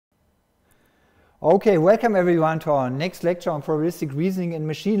Okay, welcome everyone to our next lecture on probabilistic reasoning and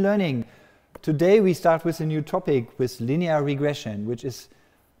machine learning. Today we start with a new topic with linear regression, which is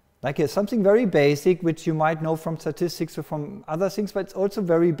like something very basic, which you might know from statistics or from other things, but it's also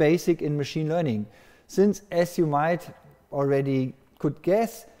very basic in machine learning. Since, as you might already could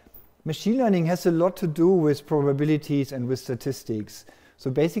guess, machine learning has a lot to do with probabilities and with statistics. So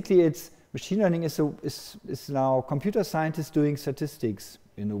basically machine learning is now computer scientists doing statistics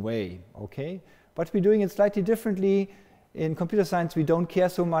in a way, okay? But we're doing it slightly differently. In computer science, we don't care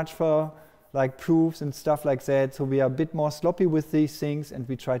so much for like proofs and stuff like that. So we are a bit more sloppy with these things, and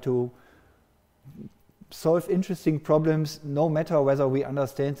we try to solve interesting problems no matter whether we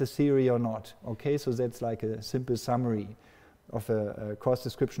understand the theory or not. Okay, so that's like a simple summary of a course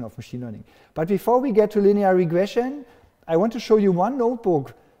description of machine learning. But before we get to linear regression, I want to show you one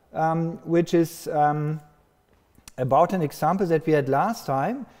notebook which is about an example that we had last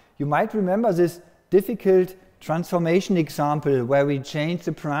time. You might remember this difficult transformation example where we changed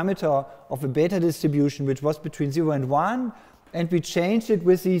the parameter of a beta distribution, which was between 0 and 1, and we changed it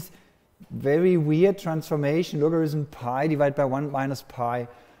with these very weird transformation, logarithm pi divided by 1 minus pi.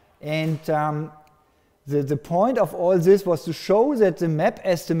 And the point of all this was to show that the map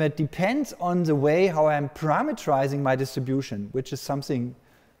estimate depends on the way how I'm parameterizing my distribution, which is something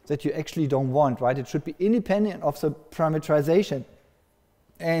that you actually don't want, right? It should be independent of the parameterization.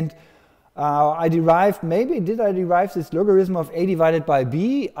 And I derived, did I derive this logarithm of a divided by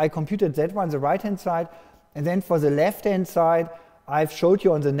b? I computed that one on the right-hand side. And then for the left-hand side, I've showed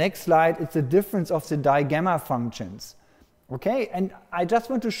you on the next slide, it's the difference of the digamma functions. Okay, and I just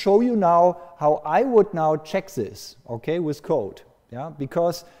want to show you now how I would now check this, okay, with code. Yeah,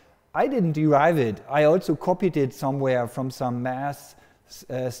 because I didn't derive it. I also copied it somewhere from some math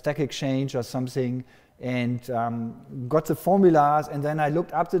Stack Exchange or something, and got the formulas, and then I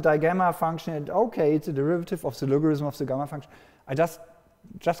looked up the digamma function, and okay, it's a derivative of the logarithm of the gamma function. I just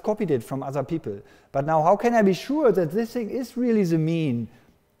copied it from other people. But now how can I be sure that this thing is really the mean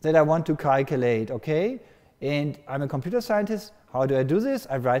that I want to calculate, okay? And I'm a computer scientist. How do I do this?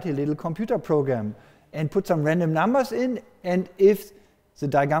 I write a little computer program and put some random numbers in, and if the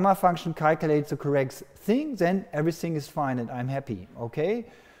digamma function calculates the correct thing, then everything is fine and I'm happy, okay?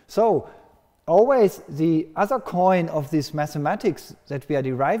 So always the other coin of this mathematics that we are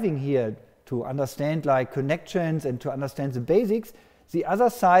deriving here to understand like connections and to understand the basics, the other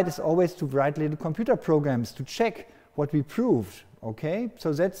side is always to write little computer programs to check what we proved, okay?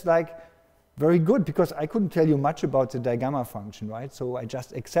 So that's like very good, because I couldn't tell you much about the digamma function, right? So I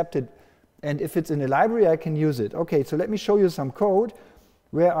just accepted, and if it's in a library, I can use it. Okay, so let me show you some code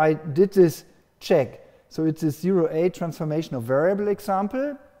where I did this check. So it's this 0-8 transformation of variable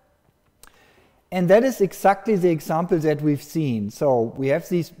example. And that is exactly the example that we've seen. So we have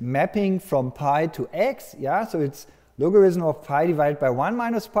this mapping from pi to x. Yeah, so it's logarithm of pi divided by 1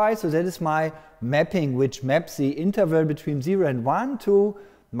 minus pi. So that is my mapping, which maps the interval between 0 and 1 to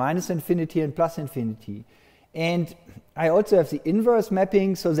minus infinity and plus infinity. And I also have the inverse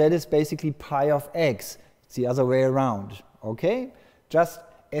mapping. So that is basically pi of x. It's the other way around. Okay, just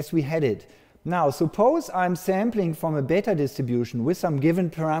as we had it. Now, suppose I'm sampling from a beta distribution with some given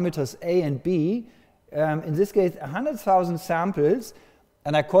parameters a and b, in this case 100,000 samples,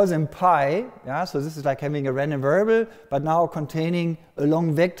 and I call them pi. Yeah, so this is like having a random variable, but now containing a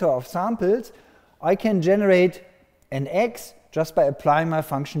long vector of samples. I can generate an x just by applying my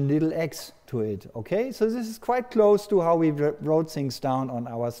function little x to it. Okay, so this is quite close to how we wrote things down on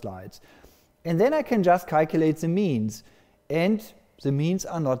our slides. And then I can just calculate the means, and the means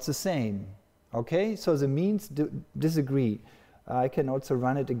are not the same. Okay, so the means disagree. I can also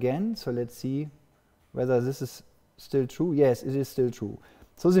run it again, so let's see whether this is still true. Yes, it is still true.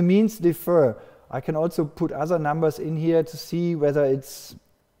 So the means differ. I can also put other numbers in here to see whether it's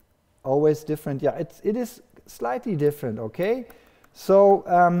always different. Yeah, it is slightly different, okay? So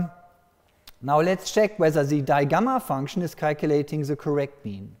now let's check whether the digamma function is calculating the correct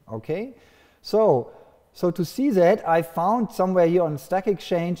mean, okay? So to see that, I found somewhere here on Stack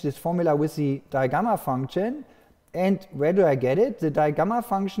Exchange this formula with the digamma function. And where do I get it? The digamma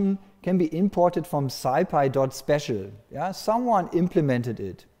function can be imported from scipy.special. Yeah? Someone implemented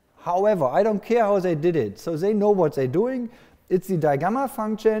it. However, I don't care how they did it. So they know what they're doing. It's the digamma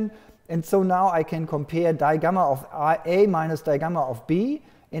function. And so now I can compare digamma of A minus digamma of B.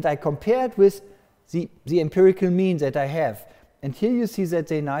 And I compare it with the empirical mean that I have. And here you see that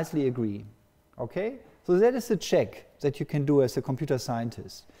they nicely agree. Okay? So that is a check that you can do as a computer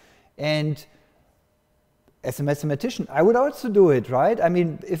scientist. And as a mathematician, I would also do it, right? I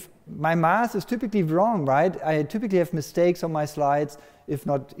mean, if my math is typically wrong, right? I typically have mistakes on my slides. if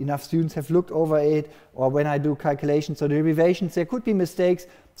not enough students have looked over it, or when I do calculations or derivations, there could be mistakes.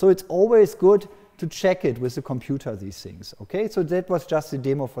 So it's always good to check it with the computer, these things. Okay, so that was just a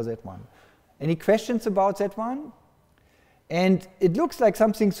demo for that one. Any questions about that one? And it looks like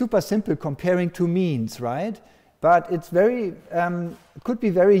something super simple comparing two means, right? But it's very, it could be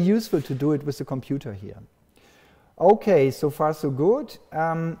very useful to do it with the computer here. Okay, so far so good.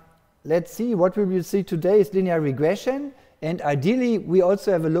 Let's see, what we will see today is linear regression, and ideally we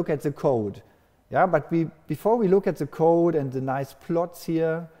also have a look at the code. Yeah, but before we look at the code and the nice plots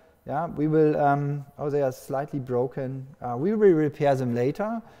here, yeah, we will, oh, they are slightly broken. We will repair them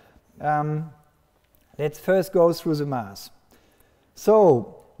later. Let's first go through the math.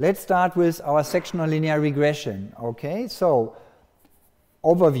 So let's start with our section on linear regression. Okay, so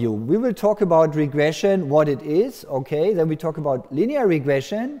overview. We will talk about regression, what it is. Okay, then we talk about linear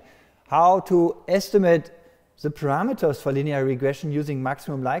regression, how to estimate the parameters for linear regression using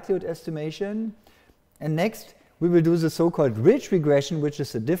maximum likelihood estimation. And next, we will do the so-called ridge regression, which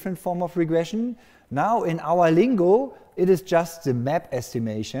is a different form of regression. Now, in our lingo, it is just the map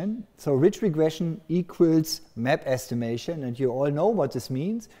estimation. So ridge regression equals map estimation, and you all know what this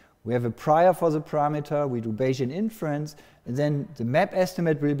means. We have a prior for the parameter, we do Bayesian inference, and then the map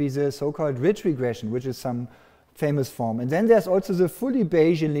estimate will be the so-called ridge regression, which is some famous form. And then there's also the fully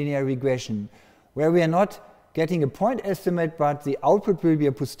Bayesian linear regression, where we are not getting a point estimate, but the output will be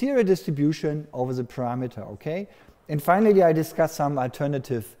a posterior distribution over the parameter, okay? And finally, I discussed some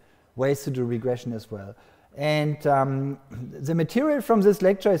alternative ways to do regression as well. And the material from this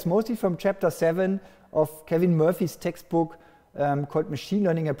lecture is mostly from chapter 7 of Kevin Murphy's textbook called Machine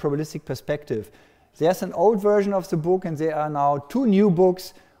Learning: A Probabilistic Perspective. There's an old version of the book, and there are now 2 new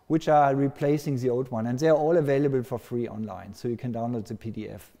books which are replacing the old one, and they're all available for free online, so you can download the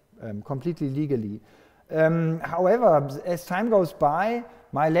PDF completely legally. However, as time goes by,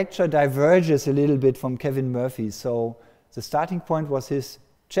 my lecture diverges a little bit from Kevin Murphy, so the starting point was his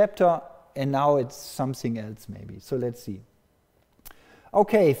chapter, and now it's something else maybe. So let's see.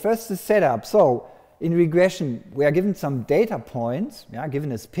 Okay, first the setup. So in regression, we are given some data points, yeah,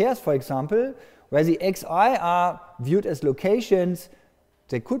 given as pairs, for example, where the xi are viewed as locations.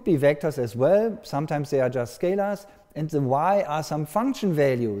 They could be vectors as well. Sometimes they are just scalars. And the y are some function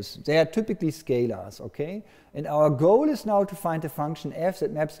values. They are typically scalars, okay? And our goal is now to find a function f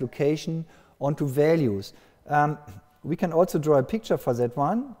that maps location onto values. We can also draw a picture for that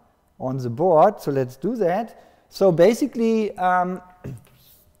one on the board, so let's do that. So basically, the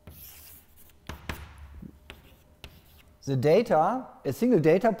data, a single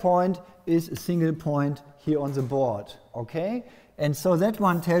data point is a single point here on the board, okay? And so that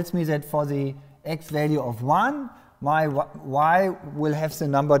one tells me that for the x value of 1, my y will have the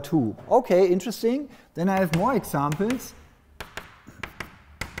number 2. Okay, interesting. Then I have more examples.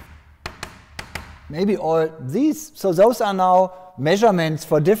 Maybe all these. So those are now measurements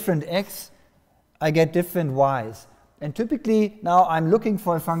for different x. I get different y's. And typically now I'm looking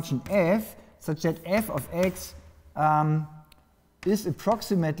for a function f such that f of x is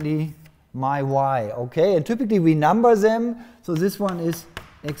approximately my y. Okay, and typically we number them. So this one is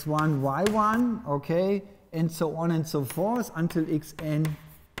x1, y1. Okay. And so on and so forth until xn,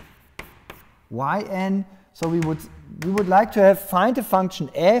 yn. So we would like to find a function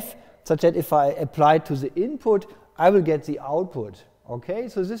f such that if I apply to the input, I will get the output. Okay,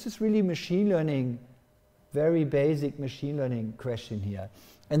 so this is really machine learning, very basic machine learning question here.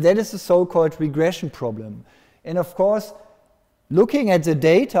 And that is the so-called regression problem. And of course, looking at the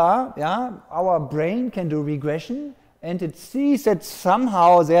data, yeah, our brain can do regression, and it sees that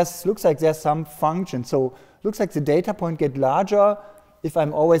somehow looks like there's some function. So looks like the data point get larger if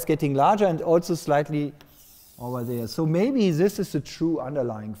I'm always getting larger, and also slightly over there. So maybe this is the true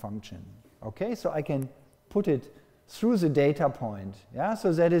underlying function. Okay, so I can put it through the data point. Yeah,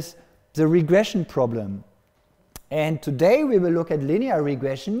 so that is the regression problem. And today we will look at linear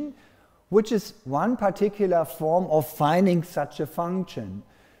regression, which is one particular form of finding such a function.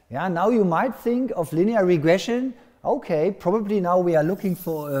 Yeah, now you might think of linear regression. Okay, probably now we are looking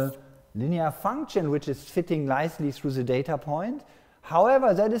for a linear function which is fitting nicely through the data point.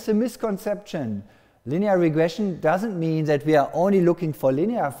 However, that is a misconception. Linear regression doesn't mean that we are only looking for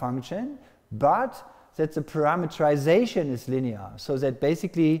linear function, but that the parameterization is linear. So that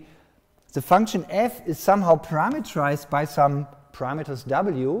basically the function f is somehow parameterized by some parameters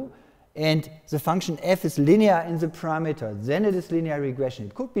w, and the function f is linear in the parameter. Then it is linear regression.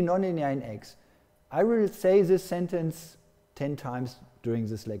 It could be nonlinear in x. I will say this sentence 10 times during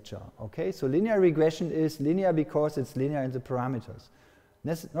this lecture. Okay, so linear regression is linear because it's linear in the parameters,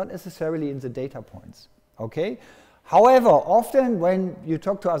 not necessarily in the data points. Okay, However, often when you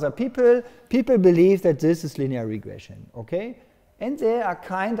talk to other people, people believe that this is linear regression, okay? And they are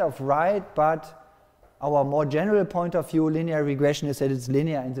kind of right, but our more general point of view, linear regression, is that it's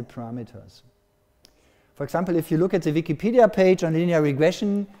linear in the parameters. For example, if you look at the Wikipedia page on linear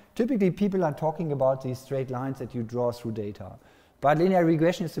regression, typically people are talking about these straight lines that you draw through data. But linear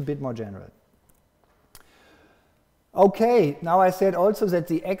regression is a bit more general. Okay, now I said also that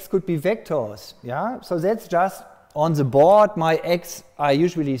the x could be vectors. Yeah, so that's just on the board. My x are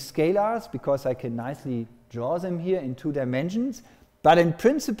usually scalars because I can nicely draw them here in 2 dimensions. But in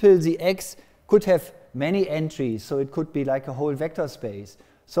principle, the x could have many entries, so it could be like a whole vector space.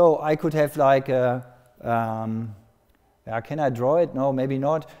 So I could have like a, can I draw it? No, maybe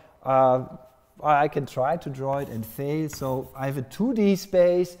not. I can try to draw it and fail. So I have a 2D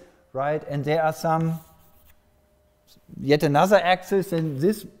space, right? And there are some, yet another axis, and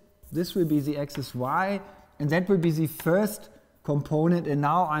this will be the axis y, and that will be the first component. And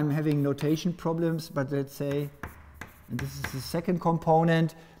now I'm having notation problems, but let's say, and this is the second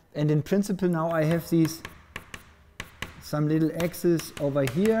component. And in principle now I have these, some little axes over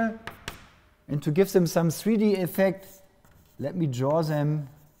here. And to give them some 3D effect, let me draw them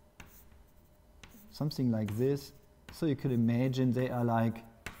something like this. So you could imagine they are like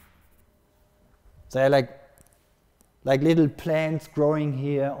little plants growing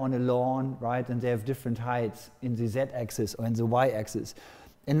here on a lawn, right? And they have different heights in the z-axis or in the y-axis.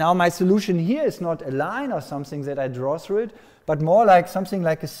 And now my solution here is not a line or something that I draw through it, but more like something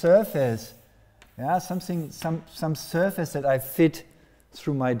like a surface. Yeah, some surface that I fit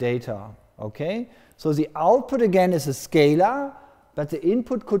through my data. Okay? So the output again is a scalar, but the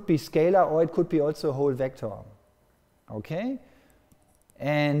input could be scalar or it could be also a whole vector. Okay?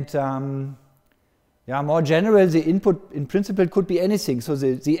 And more general, the input in principle could be anything. So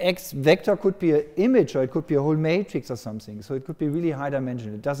the x vector could be an image, or it could be a whole matrix or something. So it could be really high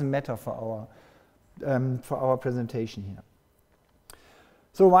dimensional. It doesn't matter for our presentation here.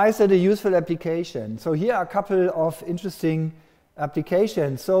 So why is that a useful application? So here are a couple of interesting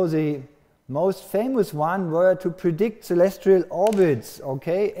applications. So the most famous one were to predict celestial orbits,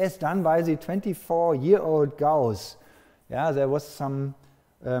 okay, as done by the 24-year-old Gauss. Yeah, there was some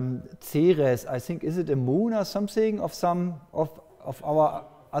Ceres, I think, is it a moon or something of our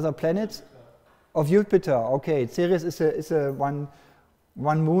other planets? Of Jupiter, okay. Ceres is a one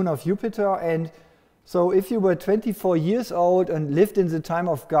moon of Jupiter, and so if you were 24 years old and lived in the time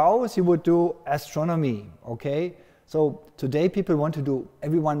of Gauss, you would do astronomy, okay? So today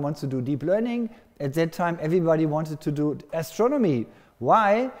everyone wants to do deep learning. At that time, everybody wanted to do astronomy.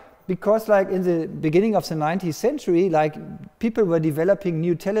 Why? Because like in the beginning of the 19th century, like people were developing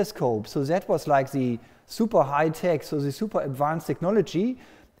new telescopes. So that was like the super high tech, so the super advanced technology.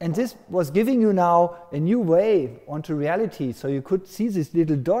 And this was giving you now a new way onto reality. So you could see these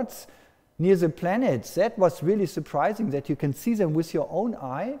little dots near the planets. That was really surprising that you can see them with your own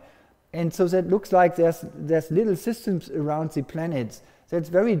eye. And so that looks like there's little systems around the planets. That's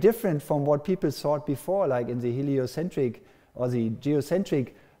very different from what people thought before, like in the heliocentric or the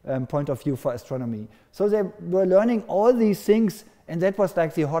geocentric point of view for astronomy. So they were learning all these things, and that was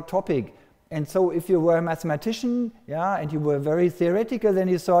like the hot topic. And so if you were a mathematician, yeah, and you were very theoretical, then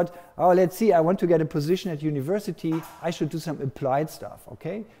you thought, oh, let's see, I want to get a position at university, I should do some applied stuff,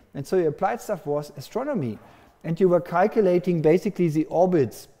 okay? And so your applied stuff was astronomy. And you were calculating basically the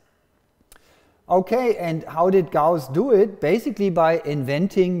orbits. Okay, and how did Gauss do it? Basically by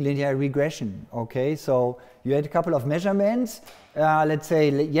inventing linear regression, okay? So you had a couple of measurements. Let's say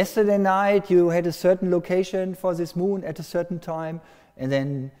yesterday night you had a certain location for this moon at a certain time, and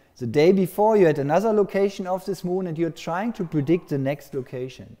then the day before you had another location of this moon, and you're trying to predict the next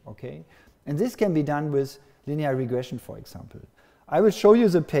location, okay? And this can be done with linear regression, for example. I will show you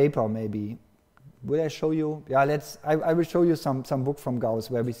the paper maybe. Will I show you? Yeah, I will show you some book from Gauss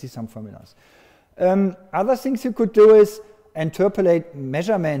where we see some formulas. Other things you could do is interpolate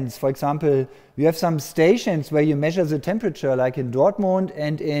measurements. For example, you have some stations where you measure the temperature, like in Dortmund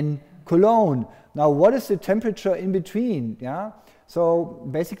and in Cologne. Now, what is the temperature in between? Yeah? So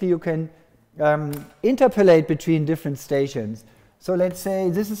basically, you can interpolate between different stations. So let's say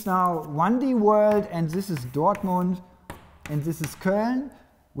this is now 1D world, and this is Dortmund, and this is Köln.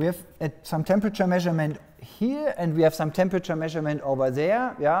 We have some temperature measurement here, and we have some temperature measurement over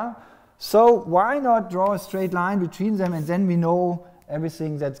there. Yeah. So why not draw a straight line between them, and then we know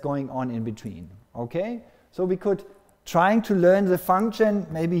everything that's going on in between, okay? So we could, trying to learn the function,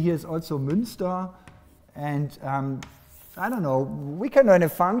 maybe here's also Münster, and I don't know, we can learn a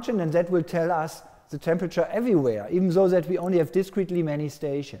function and that will tell us the temperature everywhere, even though that we only have discretely many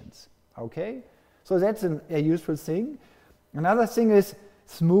stations, okay? So that's a useful thing. Another thing is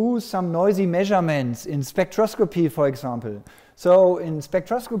smooth some noisy measurements in spectroscopy, for example. So in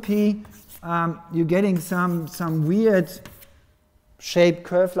spectroscopy, you're getting some weird shaped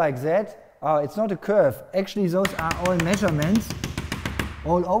curve like that. It's not a curve. Actually, those are all measurements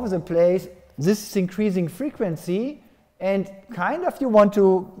all over the place. This is increasing frequency, and kind of you want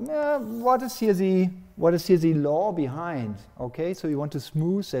to, what is here the law behind? Okay, so you want to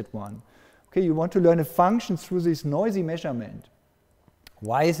smooth that one. Okay, you want to learn a function through this noisy measurement.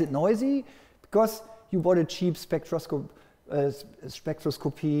 Why is it noisy? Because you bought a cheap spectroscopy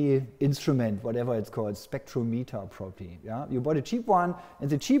instrument, whatever it's called, spectrometer probably. Yeah? You bought a cheap one, and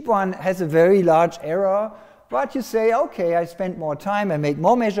the cheap one has a very large error, but you say, okay, I spent more time, I make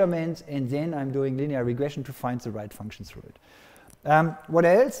more measurements, and then I'm doing linear regression to find the right function through it. What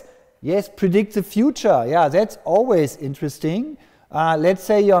else? Yes, predict the future. Yeah, that's always interesting. Let's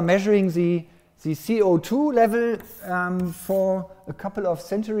say you're measuring the CO2 level for a couple of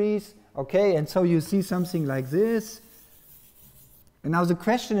centuries, okay, and so you see something like this. And now the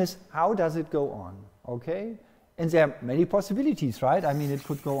question is, how does it go on, okay? And there are many possibilities, right? I mean, it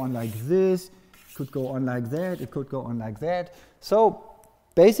could go on like this, it could go on like that, it could go on like that. So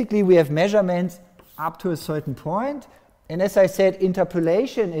basically, we have measurements up to a certain point. And as I said,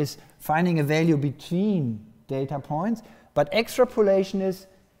 interpolation is finding a value between data points, but extrapolation is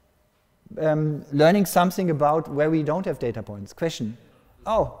learning something about where we don't have data points. Question?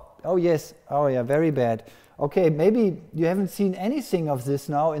 Oh yes. Oh yeah, very bad. Okay, maybe you haven't seen anything of this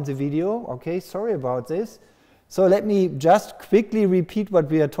now in the video. Okay, sorry about this. So let me just quickly repeat what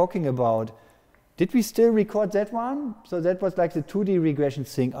we are talking about. Did we still record that one? So that was like the 2D regression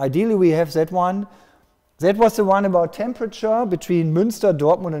thing. Ideally, we have that one. That was the one about temperature between Münster,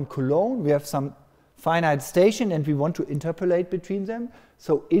 Dortmund, and Cologne. We have some finite station, and we want to interpolate between them.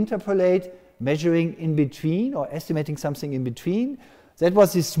 So interpolate, measuring in between, or estimating something in between. That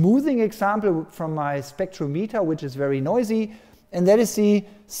was the smoothing example from my spectrometer, which is very noisy. And that is the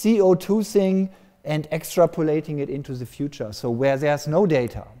CO2 thing and extrapolating it into the future, so where there's no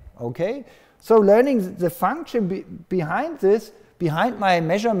data, okay? So learning the function behind this, behind my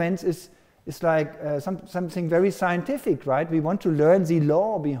measurements is like something very scientific, right? We want to learn the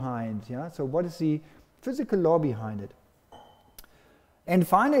law behind, yeah? So what is the physical law behind it? And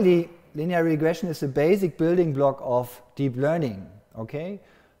finally, linear regression is a basic building block of deep learning, okay?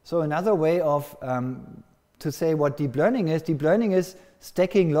 So another way of to say what deep learning is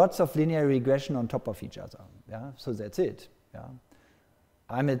stacking lots of linear regression on top of each other, yeah? So that's it, yeah?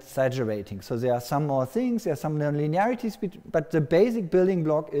 I'm exaggerating. So there are some more things, there are some nonlinearities, but the basic building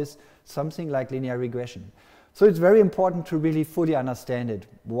block is something like linear regression. So it's very important to really fully understand it,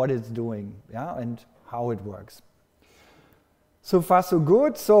 what it's doing, yeah, and how it works. So far, so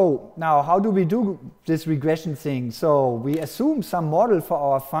good. So now, how do we do this regression thing? So we assume some model for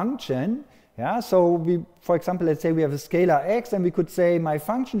our function. Yeah. So we, for example, let's say we have a scalar x, and we could say my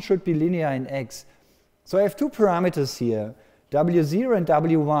function should be linear in x. So I have two parameters here, w0 and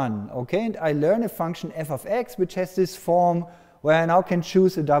w1. Okay, and I learn a function f of x, which has this form where I now can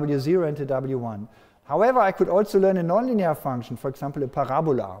choose a w0 and a w1. However, I could also learn a nonlinear function, for example, a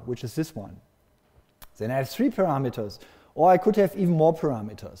parabola, which is this one. Then I have three parameters. Or I could have even more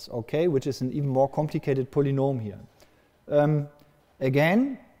parameters, okay, which is an even more complicated polynomial here.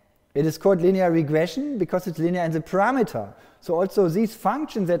 Again, it is called linear regression because it's linear in the parameter. So also these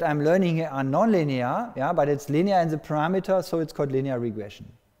functions that I'm learning here are nonlinear, yeah, but it's linear in the parameter, so it's called linear regression.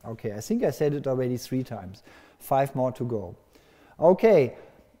 Okay, I think I said it already 3 times. 5 more to go. Okay,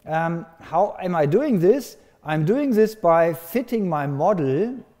 how am I doing this? I'm doing this by fitting my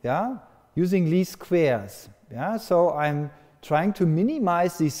model, yeah, using least squares. Yeah, so I'm trying to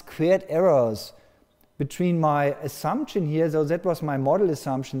minimize these squared errors between my assumption here. So that was my model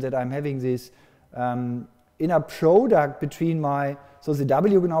assumption that I'm having this inner product between my, so the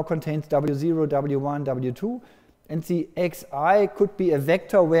W now contains W0, W1, W2, and the xi could be a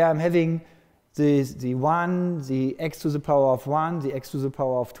vector where I'm having the 1, the x to the power of 1, the x to the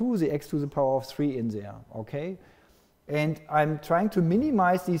power of 2, the x to the power of 3 in there, okay? And I'm trying to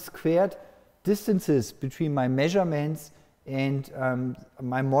minimize these squared distances between my measurements and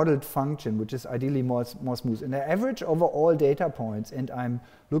my modeled function, which is ideally more smooth. And I average over all data points, and I'm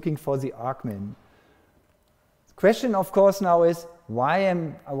looking for the argmin. The question, of course, now is, why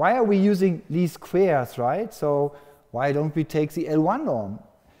are we using least squares, right? So why don't we take the L1 norm?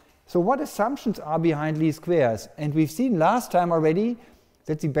 So what assumptions are behind least squares? And we've seen last time already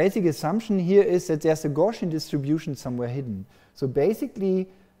that the basic assumption here is that there's a Gaussian distribution somewhere hidden. So basically,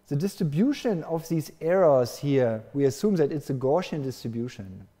 the distribution of these errors here, we assume that it's a Gaussian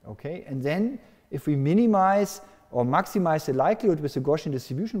distribution, okay? And then if we minimize or maximize the likelihood with the Gaussian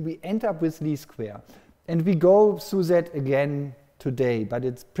distribution, we end up with least square. And we go through that again today, but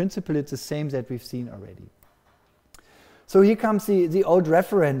in principle it's the same that we've seen already. So here comes the old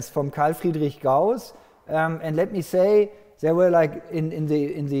reference from Carl Friedrich Gauss, and let me say, there were like in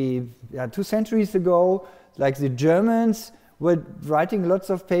the 2 centuries ago, like the Germans were writing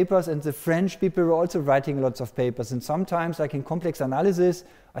lots of papers and the French people were also writing lots of papers. And sometimes, like in complex analysis,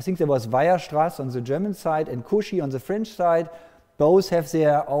 I think there was Weierstrass on the German side and Cauchy on the French side. Both have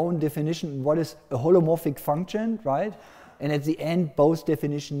their own definition, what is a holomorphic function, right? And at the end, both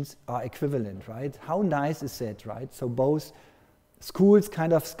definitions are equivalent, right? How nice is that, right? So both schools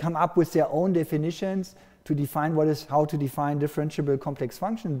kind of come up with their own definitions to define how to define differentiable complex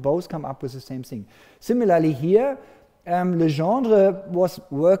functions. Both come up with the same thing. Similarly here, Legendre was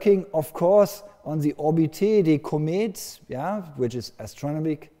working, of course, on the orbité des comètes, yeah, which is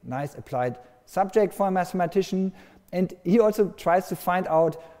astronomic, nice applied subject for a mathematician. And he also tries to find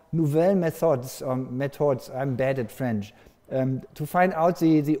out nouvelles methods, I'm bad at French, to find out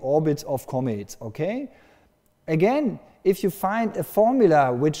the orbits of comets, okay? Again, if you find a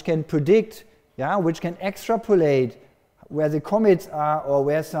formula which can predict, yeah, which can extrapolate where the comets are or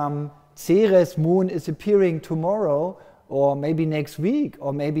where some Ceres moon is appearing tomorrow or maybe next week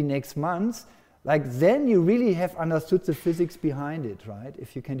or maybe next month, like then you really have understood the physics behind it, right?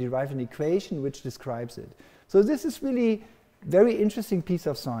 If you can derive an equation which describes it. So this is really very interesting piece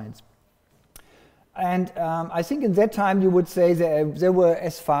of science. And I think in that time you would say they were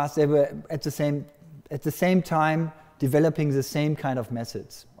as fast, they were at the same time developing the same kind of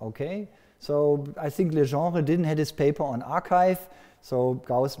methods, okay? So I think Legendre didn't have his paper on archive, so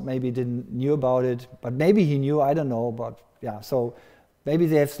Gauss maybe didn't knew about it, but maybe he knew, I don't know, but yeah, so maybe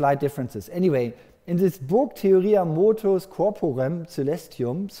they have slight differences. Anyway, in this book, Theoria Motus Corporem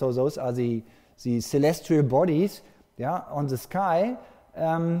Celestium, so those are the celestial bodies, yeah, on the sky,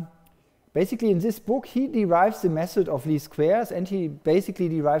 basically in this book he derives the method of least squares and he basically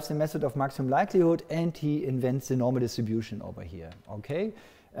derives the method of maximum likelihood and he invents the normal distribution over here, okay?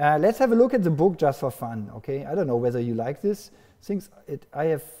 Let's have a look at the book just for fun, okay? I don't know whether you like this. I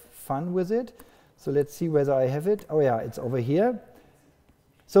have fun with it. So let's see whether I have it. Oh yeah, it's over here.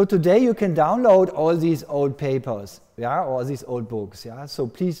 So today you can download all these old papers, yeah, or these old books, yeah. So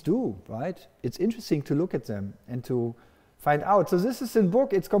please do, right? It's interesting to look at them and to find out. So this is a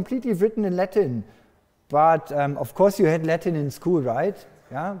book. It's completely written in Latin, but of course you had Latin in school, right?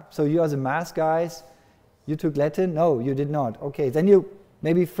 Yeah. So you are the math guys. You took Latin? No, you did not. Okay, then you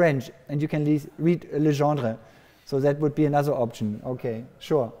maybe French, and you can read Legendre. So that would be another option. Okay,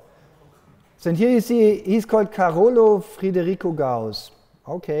 sure. So and here you see he's called Carolo Federico Gauss.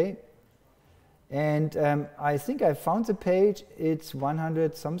 Okay. And I think I found the page. It's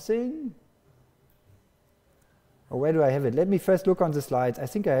 100 something. Or where do I have it? Let me first look on the slides. I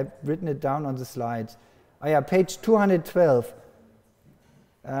think I have written it down on the slides. Oh yeah, page 212.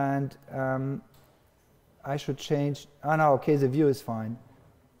 And I should change. Oh no, okay, the view is fine.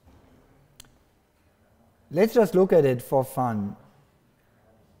 Let's just look at it for fun.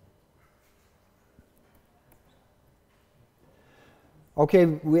 Okay,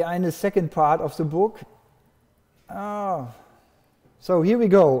 we are in the second part of the book. So here we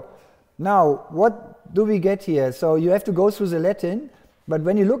go. Now, what do we get here? So you have to go through the Latin, but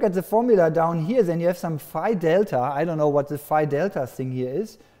when you look at the formula down here, then you have some phi delta. I don't know what the phi delta thing here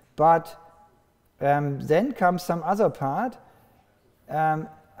is, but then comes some other part.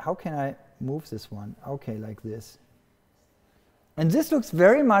 How can I move this one? Okay, like this. And this looks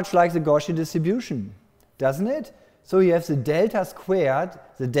very much like the Gaussian distribution, doesn't it? So you have the delta squared.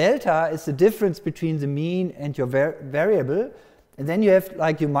 The delta is the difference between the mean and your variable. And then you have,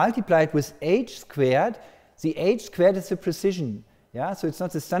 like, you multiply it with h squared. The h squared is the precision. Yeah, so it's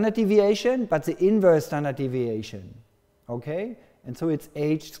not the standard deviation, but the inverse standard deviation. Okay? And so it's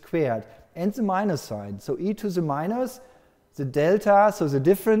h squared. And the minus sign. So e to the minus, the delta, so the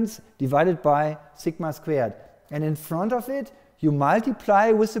difference, divided by sigma squared. And in front of it, you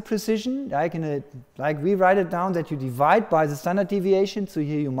multiply with the precision. Like we write it down that you divide by the standard deviation. So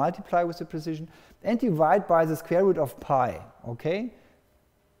here you multiply with the precision. And divide by the square root of pi. Okay?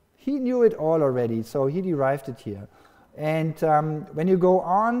 He knew it all already, so he derived it here. And when you go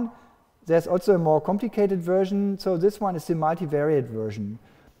on, there's also a more complicated version. So this one is the multivariate version.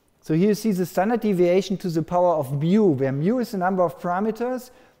 So here you see the standard deviation to the power of mu, where mu is the number of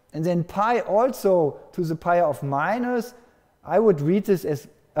parameters, and then pi also to the power of minus. I would read this as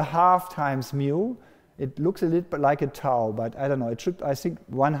a half times mu. It looks a little bit like a tau, but I don't know. It should, I think,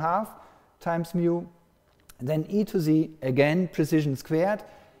 1/2 times mu. And then e to the, again, precision squared.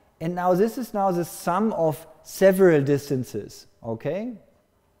 And now this is now the sum of several distances, okay?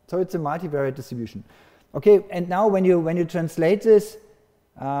 So it's a multivariate distribution. Okay, and now when you translate this,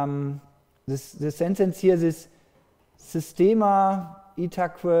 the sentence here, this systema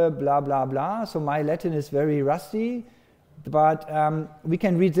itaque blah blah blah, so my Latin is very rusty, but we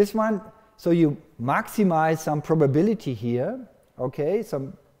can read this one. So you maximize some probability here, okay,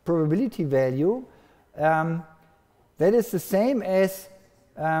 some probability value. That is the same as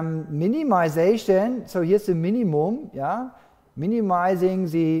minimization. So here's the minimum, yeah, minimizing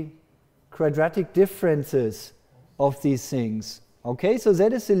the quadratic differences of these things. Okay, so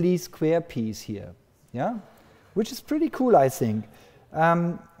that is the least square piece here, yeah, which is pretty cool, I think.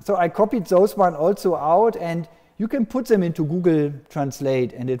 So I copied those one also out, and you can put them into Google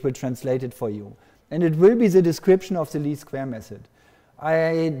Translate, and it will translate it for you. And it will be the description of the least square method.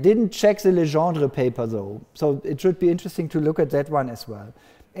 I didn't check the Legendre paper though, so it should be interesting to look at that one as well.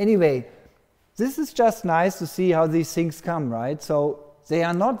 Anyway, this is just nice to see how these things come, right? So they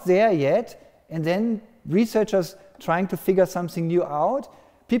are not there yet, and then researchers trying to figure something new out.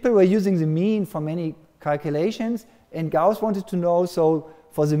 People were using the mean for many calculations, and Gauss wanted to know, so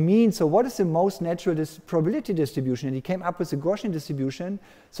for the mean, so what is the most natural probability distribution? And he came up with the Gaussian distribution,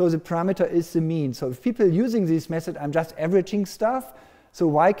 so the parameter is the mean. So if people using this method, I'm just averaging stuff, so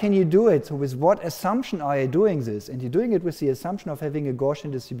why can you do it? So with what assumption are you doing this? And you're doing it with the assumption of having a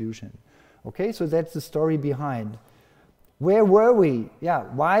Gaussian distribution. Okay, so that's the story behind. Where were we? Yeah,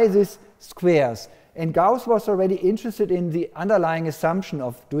 why these squares? And Gauss was already interested in the underlying assumption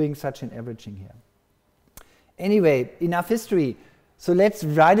of doing such an averaging here. Anyway, enough history. So let's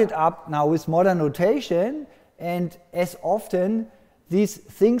write it up now with modern notation. And as often, these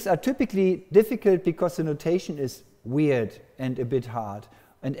things are typically difficult because the notation is weird and a bit hard.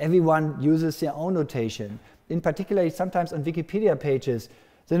 And everyone uses their own notation. In particular, sometimes on Wikipedia pages,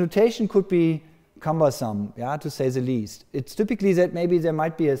 the notation could be cumbersome, yeah, to say the least. It's typically that maybe there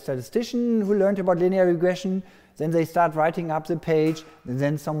might be a statistician who learned about linear regression, then they start writing up the page, and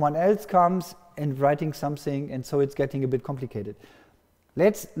then someone else comes and writing something, and so it's getting a bit complicated.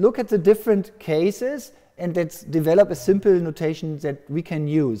 Let's look at the different cases, and let's develop a simple notation that we can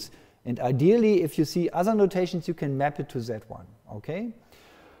use. And ideally, if you see other notations, you can map it to that one, okay?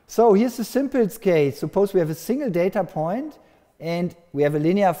 So here's the simplest case. Suppose we have a single data point, and we have a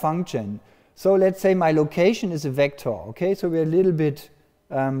linear function. So let's say my location is a vector, okay? So we're a little bit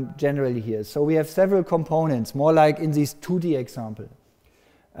generally here. So we have several components, more like in this 2D example.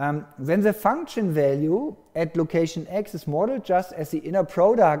 Then the function value at location x is modeled just as the inner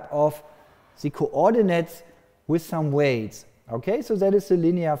product of the coordinates with some weights. Okay, so that is a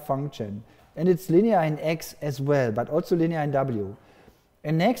linear function. And it's linear in x as well, but also linear in w.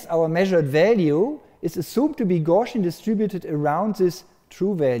 And next, our measured value is assumed to be Gaussian distributed around this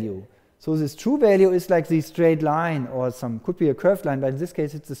true value. So this true value is like the straight line, or could be a curved line, but in this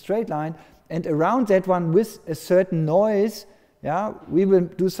case it's a straight line. And around that one with a certain noise, yeah, we will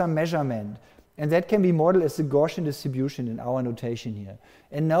do some measurement. And that can be modeled as the Gaussian distribution in our notation here.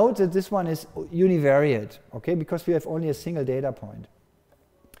 And note that this one is univariate, okay, because we have only a single data point.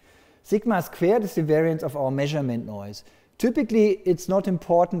 Sigma squared is the variance of our measurement noise. Typically, it's not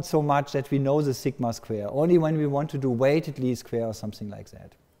important so much that we know the sigma square, only when we want to do weighted least square or something like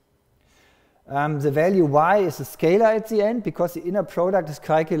that. The value y is a scalar at the end because the inner product is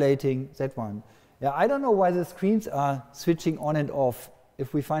calculating that one. Yeah, I don't know why the screens are switching on and off.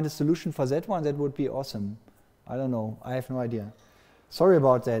 If we find a solution for that one, that would be awesome. I don't know. I have no idea. Sorry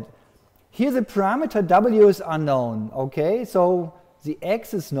about that. Here the parameter w is unknown. Okay, so the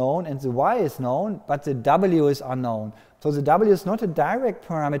x is known and the y is known, but the w is unknown. So the w is not a direct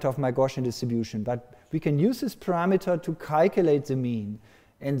parameter of my Gaussian distribution, but we can use this parameter to calculate the mean.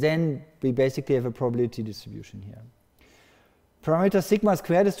 And then we basically have a probability distribution here. Parameter sigma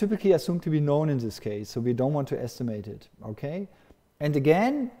squared is typically assumed to be known in this case, so we don't want to estimate it, okay? And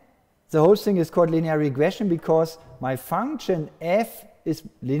again, the whole thing is called linear regression because my function f is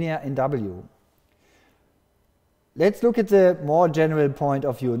linear in w. Let's look at the more general point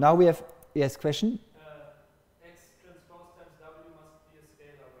of view. Now we have, yes, question? X transpose times w must be a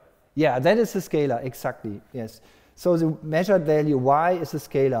scalar, right? Yeah, that is a scalar, exactly, yes. So the measured value y is a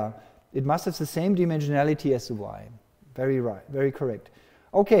scalar. It must have the same dimensionality as the y. Very right, very correct.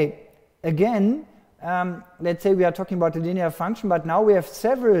 Okay, again, let's say we are talking about a linear function, but now we have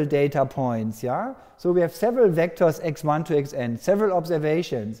several data points, yeah? So we have several vectors x1 to xn, several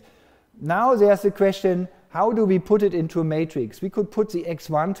observations. Now there's the question, how do we put it into a matrix? We could put the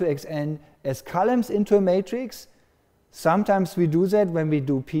x1 to xn as columns into a matrix. Sometimes we do that when we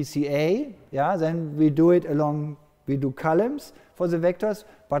do PCA, yeah? Then we do it along we do columns for the vectors,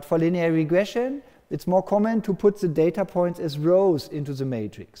 but for linear regression, it's more common to put the data points as rows into the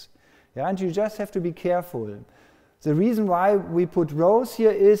matrix. Yeah, and you just have to be careful. The reason why we put rows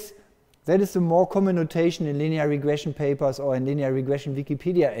here is that is the more common notation in linear regression papers or in linear regression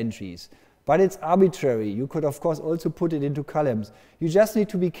Wikipedia entries. But it's arbitrary. You could, of course, also put it into columns. You just need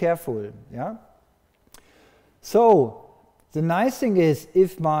to be careful. Yeah? So the nice thing is,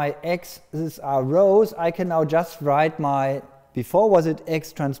 if my x's are rows, I can now just write my, before was it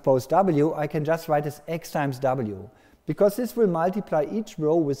x transpose w, I can just write as x times w, because this will multiply each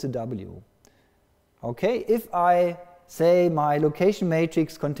row with the w. Okay, if I say my location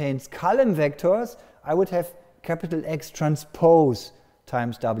matrix contains column vectors, I would have capital X transpose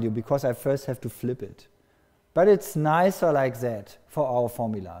times w, because I first have to flip it. But it's nicer like that for our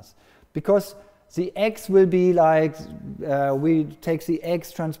formulas, because the x will be like, we take the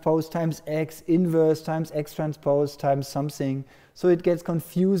x transpose times x inverse times x transpose times something, so it gets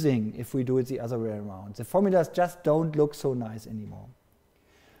confusing if we do it the other way around. The formulas just don't look so nice anymore.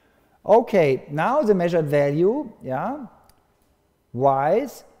 Okay, now the measured value, yeah,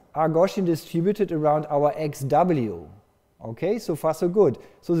 y's are Gaussian distributed around our xw. Okay, so far so good.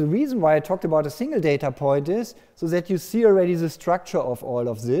 So the reason why I talked about a single data point is so that you see already the structure of all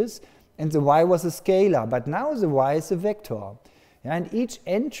of this, and the y was a scalar, but now the y is a vector. Yeah, and each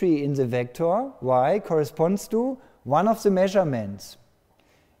entry in the vector y corresponds to one of the measurements.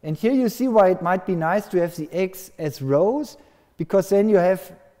 And here you see why it might be nice to have the x as rows, because then you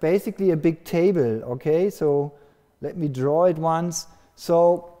have basically a big table. Okay, so let me draw it once.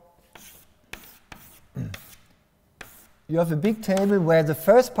 So you have a big table where the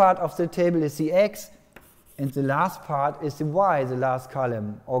first part of the table is the x and the last part is the y, the last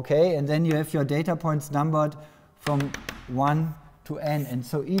column. Okay, and then you have your data points numbered from 1 to n, and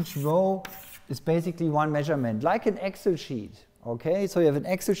so each row is basically one measurement, like an Excel sheet. Okay, so you have an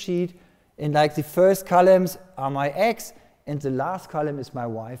Excel sheet, and like the first columns are my x and the last column is my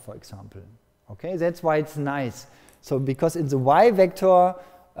y, for example. Okay, that's why it's nice. So because in the y vector,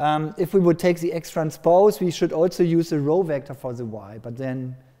 if we would take the x transpose, we should also use a row vector for the y, but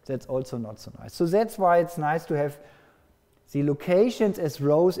then that's also not so nice. So that's why it's nice to have the locations as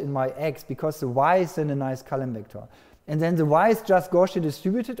rows in my x, because the y is then a nice column vector. And then the y is just Gaussian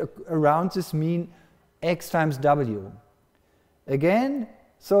distributed around this mean x times w. Again,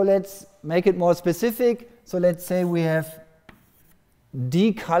 so let's make it more specific. So let's say we have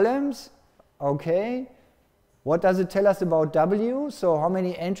d columns. Okay. What does it tell us about w? So how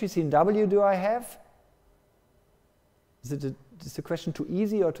many entries in w do I have? Is the question too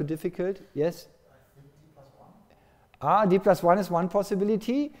easy or too difficult? Yes? I think d plus 1. D plus 1 is one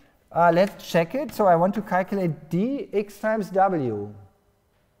possibility. Let's check it. So I want to calculate d x times w.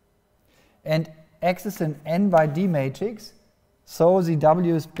 And x is an n by d matrix. So the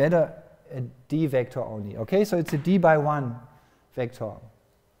w is better a d vector only. Okay, so it's a d by 1 vector.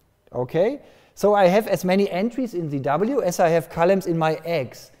 Okay, so I have as many entries in the w as I have columns in my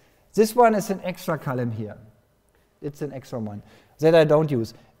x. This one is an extra column here. It's an extra one that I don't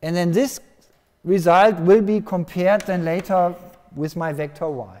use. And then this result will be compared then later with my vector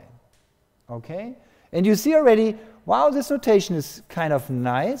y. Okay, and you see already, wow, this notation is kind of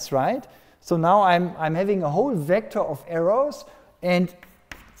nice, right? So now I'm having a whole vector of arrows, and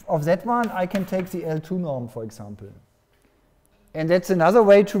of that one I can take the L2 norm, for example. And that's another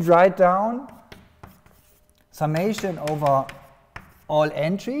way to write down summation over all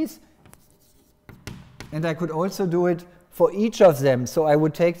entries. And I could also do it for each of them. So I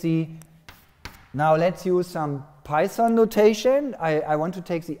would take the, now let's use some Python notation. I want to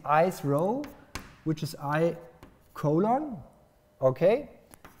take the ith row, which is I colon, okay,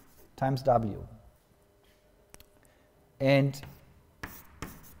 times w. And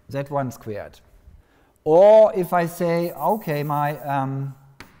that one squared. Or if I say, okay, my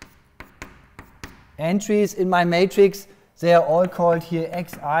entries in my matrix, they are all called here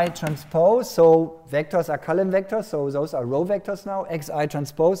xi transpose. So vectors are column vectors, so those are row vectors now. Xi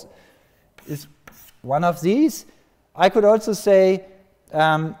transpose is one of these. I could also say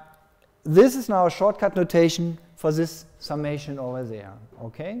this is now a shortcut notation for this summation over there.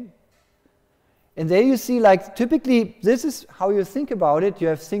 Okay? And there you see, like, typically this is how you think about it. You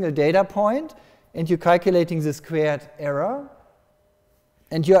have single data point and you're calculating the squared error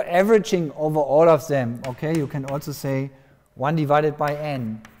and you're averaging over all of them. Okay? You can also say 1 divided by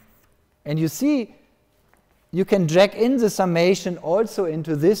n. And you see, you can drag in the summation also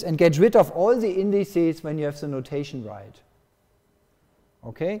into this and get rid of all the indices when you have the notation right.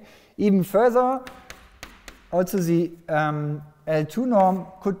 Okay? Even further, also the L2 norm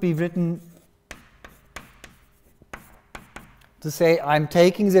could be written to say I'm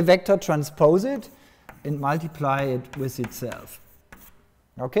taking the vector, transpose it, and multiply it with itself.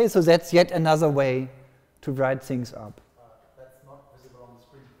 Okay, so that's yet another way to write things up. That's not visible on the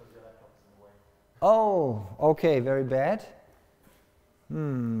screen because your laptop is in the way. Oh, okay, very bad.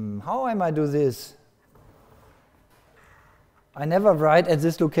 How am I do this? I never write at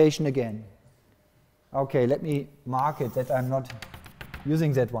this location again. Okay, let me mark it that I'm not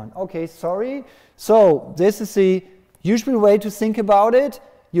using that one. Okay, sorry. So this is the usual way to think about it.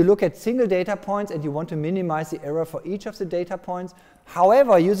 You look at single data points and you want to minimize the error for each of the data points.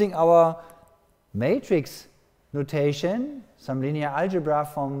 However, using our matrix notation, some linear algebra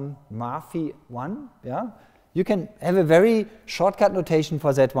from Murphy 1, yeah, you can have a very shortcut notation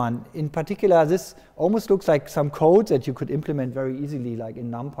for that one. In particular, this almost looks like some code that you could implement very easily, like in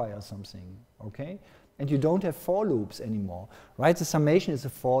NumPy or something, okay? And you don't have for loops anymore, right? The summation is a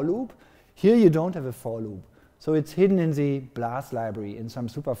for loop. Here you don't have a for loop. So it's hidden in the BLAS library, in some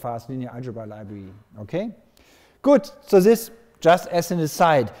super fast linear algebra library, okay? Good, so this just as an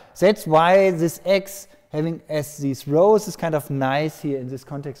aside. That's why this X having as these rows is kind of nice here in this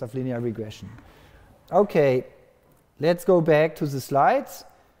context of linear regression. Okay, let's go back to the slides.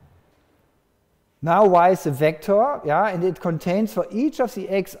 Now y is a vector, yeah, and it contains for each of the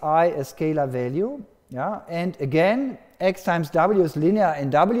xi a scalar value, yeah, and again, x times w is linear in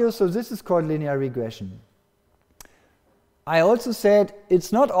w, so this is called linear regression. I also said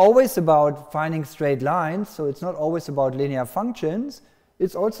it's not always about finding straight lines, so it's not always about linear functions,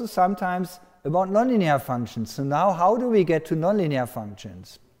 it's also sometimes about nonlinear functions. So now how do we get to nonlinear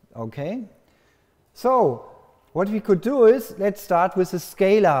functions? Okay? So what we could do is, let's start with a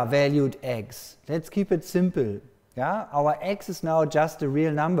scalar valued x. Let's keep it simple. Yeah? Our x is now just a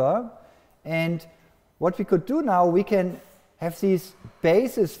real number, and what we could do now, we can have these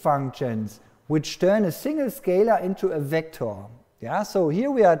basis functions which turn a single scalar into a vector. Yeah? So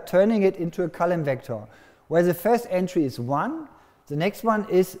here we are turning it into a column vector, where the first entry is 1, the next one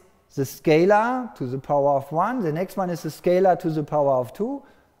is the scalar to the power of 1, the next one is the scalar to the power of 2,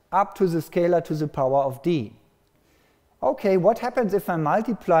 up to the scalar to the power of d. Okay, what happens if I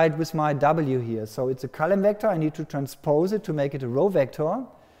multiply it with my w here? So it's a column vector, I need to transpose it to make it a row vector.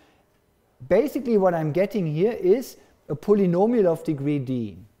 Basically what I'm getting here is a polynomial of degree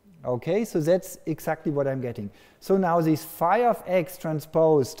d. Okay, so that's exactly what I'm getting. So now this phi of x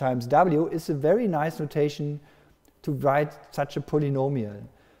transpose times w is a very nice notation to write such a polynomial.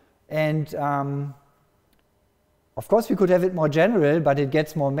 And of course we could have it more general, but it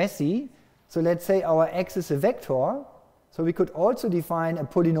gets more messy. So let's say our x is a vector, so we could also define a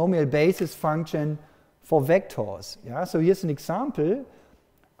polynomial basis function for vectors. Yeah? So here's an example.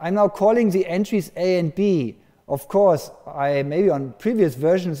 I'm now calling the entries a and b. Of course, maybe on previous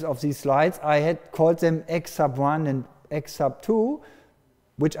versions of these slides, I had called them x sub 1 and x sub 2,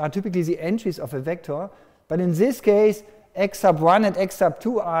 which are typically the entries of a vector. But in this case, x sub 1 and x sub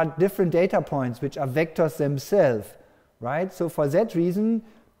 2 are different data points, which are vectors themselves, right? So for that reason,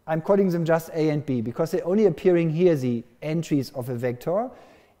 I'm calling them just a and b, because they're only appearing here, the entries of a vector.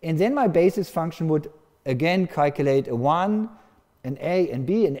 And then my basis function would again calculate a 1, an a and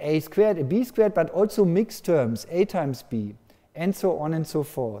b, an a squared, a b squared, but also mixed terms, a times b, and so on and so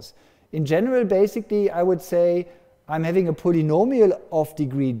forth. In general, basically, I would say I'm having a polynomial of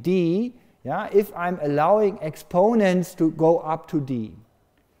degree d, yeah, if I'm allowing exponents to go up to d.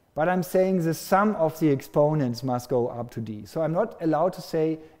 But I'm saying the sum of the exponents must go up to d. So I'm not allowed to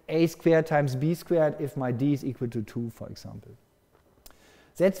say a squared times b squared if my d is equal to 2, for example.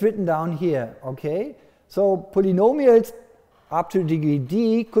 That's written down here, okay? So polynomials up to degree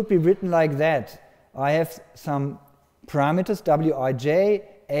d could be written like that. I have some parameters wij,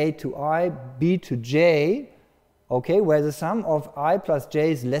 a to I, b to j, okay, where the sum of I plus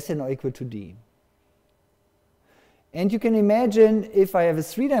j is less than or equal to d. And you can imagine if I have a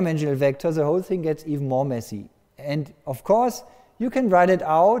three-dimensional vector, the whole thing gets even more messy. And of course, you can write it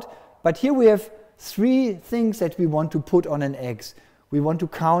out, but here we have three things that we want to put on an x. We want to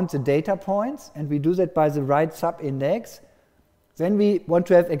count the data points, and we do that by the right subindex. Then we want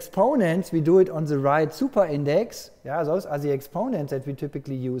to have exponents, we do it on the right superindex. Yeah, those are the exponents that we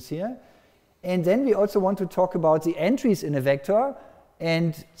typically use here. And then we also want to talk about the entries in a vector.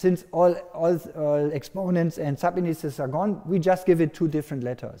 And since all exponents and subindices are gone, we just give it two different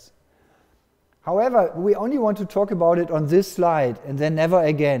letters. However, we only want to talk about it on this slide and then never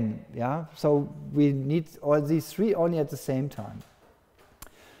again. Yeah? So we need all these three only at the same time.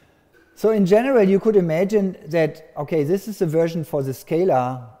 So in general, you could imagine that, okay, this is the version for the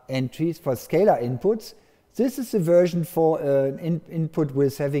scalar entries, for scalar inputs. This is the version for input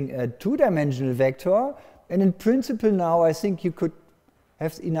with having a two-dimensional vector. And in principle now, I think you could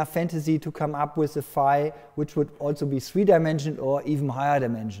have enough fantasy to come up with a phi which would also be 3-dimensional or even higher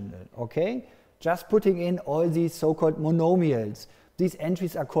dimensional, okay? Just putting in all these so-called monomials. These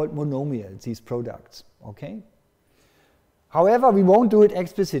entries are called monomials, these products, okay? However, we won't do it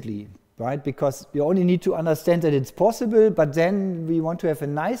explicitly, right? Because we only need to understand that it's possible, but then we want to have a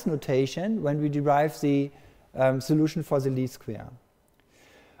nice notation when we derive the solution for the least square.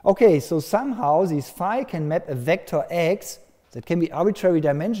 Okay, so somehow this phi can map a vector x that can be arbitrary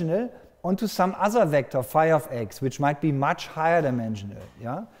dimensional onto some other vector phi of x, which might be much higher dimensional.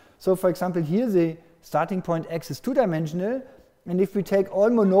 Yeah? So for example, here the starting point x is 2-dimensional, and if we take all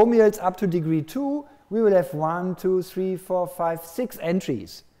monomials up to degree 2, we will have 1, 2, 3, 4, 5, 6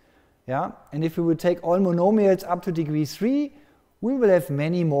 entries. Yeah? And if we would take all monomials up to degree 3, we will have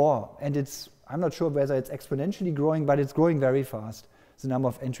many more. And it's, I'm not sure whether it's exponentially growing, but it's growing very fast, the number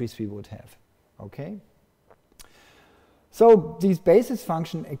of entries we would have. Okay? So these basis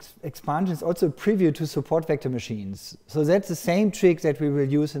function expansion is also a preview to support vector machines. So that's the same trick that we will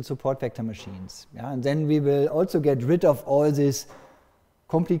use in support vector machines. Yeah? And then we will also get rid of all these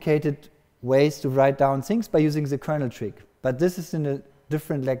complicated ways to write down things by using the kernel trick. But this is in a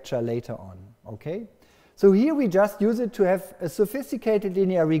different lecture later on. Okay? So here we just use it to have a sophisticated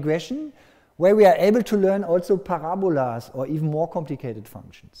linear regression where we are able to learn also parabolas or even more complicated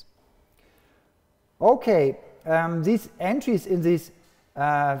functions. Okay. These entries in this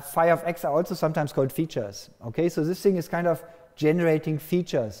phi of x are also sometimes called features. Okay, so this thing is kind of generating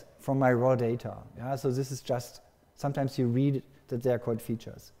features from my raw data. Yeah, so this is just, sometimes you read that they are called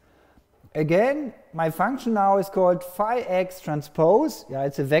features. Again, my function now is called phi x transpose. Yeah,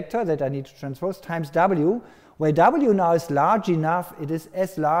 it's a vector that I need to transpose times w, where w now is large enough. It is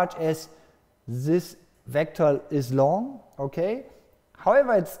as large as this vector is long. Okay.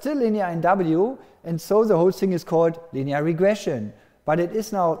 However, it's still linear in w, and so the whole thing is called linear regression. But it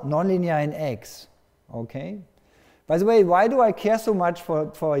is now nonlinear in x. Okay? By the way, why do I care so much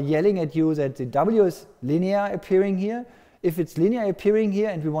for yelling at you that the w is linear appearing here? If it's linear appearing here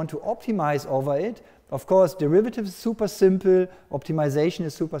and we want to optimize over it, of course, derivative is super simple, optimization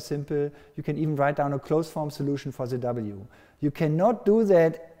is super simple. You can even write down a closed form solution for the w. You cannot do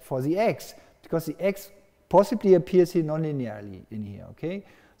that for the x, because the x possibly appears here non-linearly in here, okay?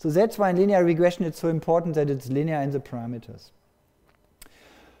 So that's why in linear regression it's so important that it's linear in the parameters.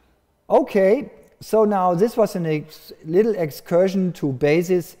 Okay, so now this was a little excursion to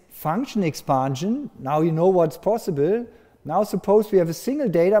basis function expansion. Now you know what's possible. Now suppose we have a single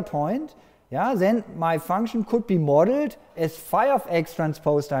data point, yeah, then my function could be modeled as phi of x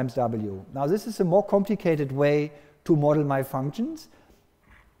transpose times w. Now this is a more complicated way to model my functions.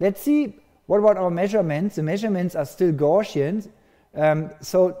 Let's see. What about our measurements? The measurements are still Gaussian,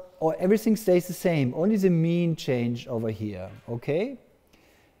 so everything stays the same, only the mean changed over here, okay?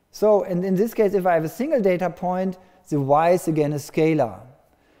 So, and in this case, if I have a single data point, the y is again a scalar.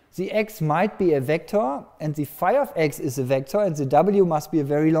 The x might be a vector, and the phi of x is a vector, and the w must be a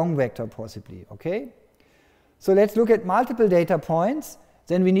very long vector, possibly, okay? So let's look at multiple data points,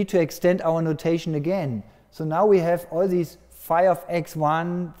 then we need to extend our notation again. So now we have all these phi of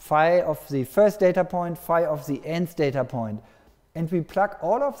x1, phi of the first data point, phi of the nth data point. And we plug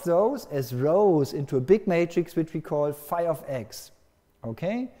all of those as rows into a big matrix which we call phi of x.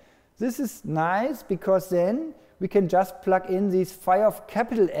 Okay? This is nice because then we can just plug in these phi of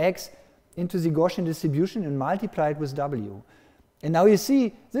capital X into the Gaussian distribution and multiply it with w. And now you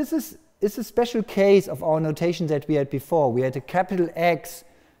see, this is a special case of our notation that we had before. We had a capital X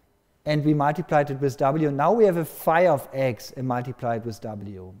and we multiplied it with w. Now we have a phi of x and multiplied with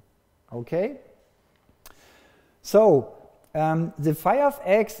w. Okay? So the phi of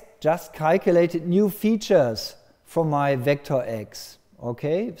x just calculated new features from my vector x.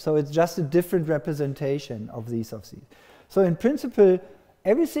 Okay? So it's just a different representation of these. So in principle,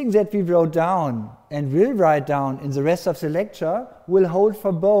 everything that we wrote down and will write down in the rest of the lecture will hold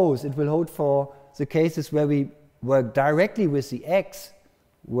for both. It will hold for the cases where we work directly with the x,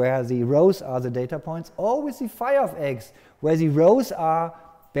 where the rows are the data points, or with the phi of x, where the rows are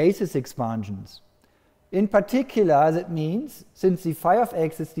basis expansions. In particular, that means, since the phi of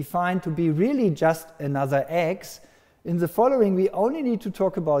x is defined to be really just another x, in the following we only need to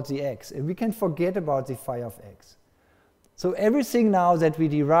talk about the x, and we can forget about the phi of x. So everything now that we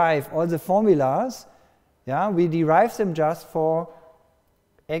derive, all the formulas, yeah, we derive them just for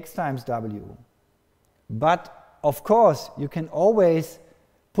x times w. But, of course, you can always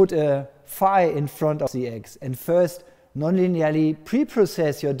put a phi in front of the x and first nonlinearly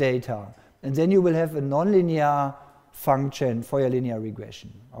pre-process your data, and then you will have a nonlinear function for your linear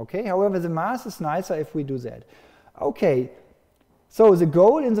regression. Okay, however, the math is nicer if we do that. Okay, so the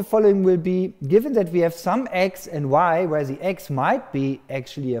goal in the following will be, given that we have some x and y, where the x might be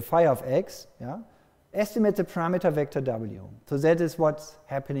actually a phi of x, yeah, estimate the parameter vector w. So that is what's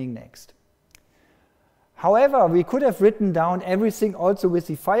happening next. However, we could have written down everything also with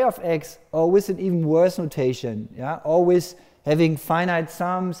the phi of x, or with an even worse notation, yeah, or with having finite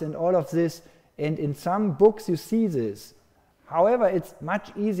sums and all of this. And in some books you see this. However, it's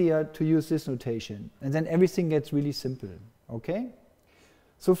much easier to use this notation, and then everything gets really simple. Okay?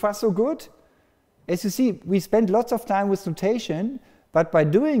 So far so good. As you see, we spend lots of time with notation, but by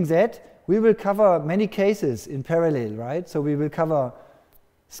doing that, we will cover many cases in parallel, right? So we will cover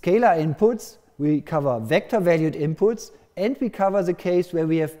scalar inputs, we cover vector-valued inputs, and we cover the case where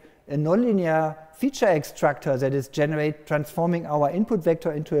we have a nonlinear feature extractor that is transforming our input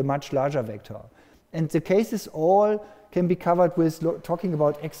vector into a much larger vector. And the cases all can be covered with talking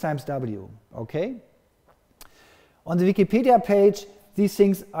about x times w. Okay? On the Wikipedia page, these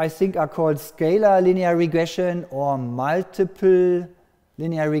things I think are called scalar linear regression or multiple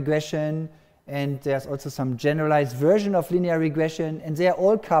linear regression, and there's also some generalized version of linear regression, and they are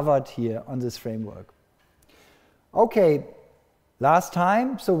all covered here on this framework. Okay, last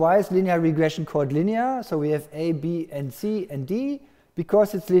time, so why is linear regression called linear? So we have A, B, and C, and D.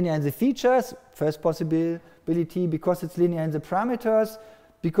 Because it's linear in the features, first possibility, because it's linear in the parameters,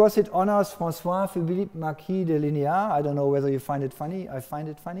 because it honors François Philippe Marquis de Linéar. I don't know whether you find it funny, I find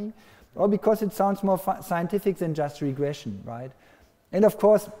it funny. Or because it sounds more scientific than just regression, right? And of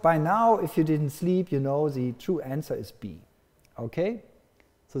course, by now, if you didn't sleep, you know the true answer is B. Okay?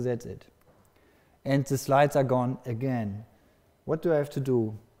 So that's it. And the slides are gone again. What do I have to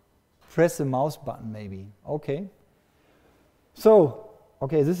do? Press the mouse button, maybe. Okay. So,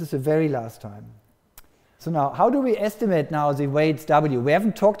 okay, this is the very last time. So now, how do we estimate now the weights W? We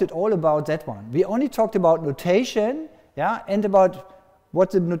haven't talked at all about that one. We only talked about notation, yeah, and about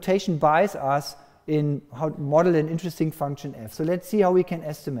what the notation buys us in how to model an interesting function f. So let's see how we can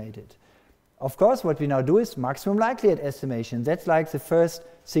estimate it. Of course, what we now do is maximum likelihood estimation. That's like the first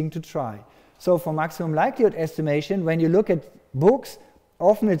thing to try. So for maximum likelihood estimation, when you look at books,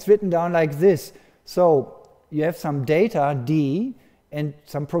 often it's written down like this. So you have some data, D, and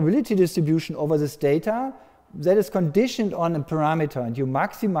some probability distribution over this data that is conditioned on a parameter, and you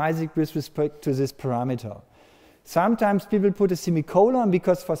maximize it with respect to this parameter. Sometimes people put a semicolon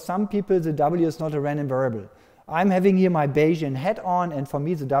because for some people the W is not a random variable. I'm having here my Bayesian hat on, and for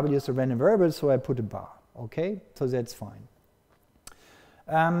me the W is a random variable, so I put a bar. Okay, so that's fine.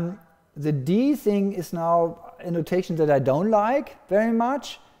 The D thing is now a notation that I don't like very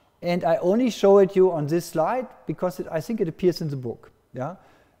much, and I only show it you on this slide because I think it appears in the book. Yeah?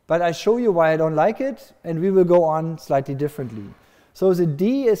 But I show you why I don't like it, and we will go on slightly differently. So the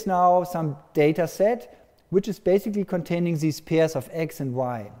D is now some data set which is basically containing these pairs of x and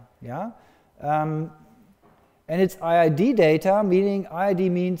y. Yeah? And it's IID data, meaning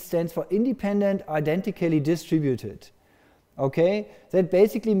IID stands for independent, identically distributed. Okay? That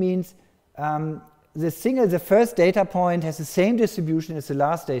basically means the first data point has the same distribution as the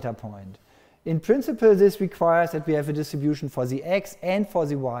last data point. In principle, this requires that we have a distribution for the x and for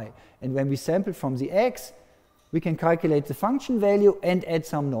the y. And when we sample from the x, we can calculate the function value and add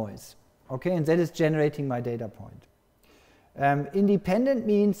some noise. Okay, and that is generating my data point. Independent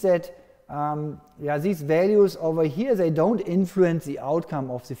means that these values over here, they don't influence the outcome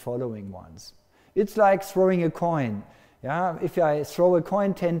of the following ones. It's like throwing a coin. Yeah? If I throw a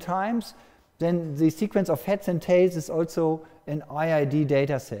coin 10 times, then the sequence of heads and tails is also an IID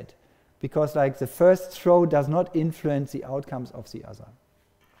data set, because like the first throw does not influence the outcomes of the other.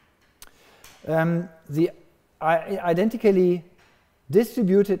 The identically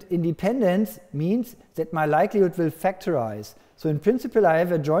distributed independence means that my likelihood will factorize. So in principle, I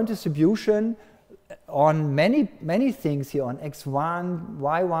have a joint distribution on many things here, on x1,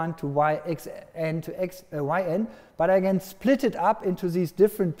 y1 to yn to yn, but I can split it up into these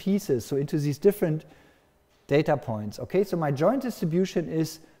different pieces, so into these different data points. Okay, so my joint distribution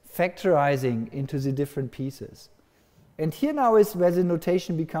is factorizing into the different pieces. And here now is where the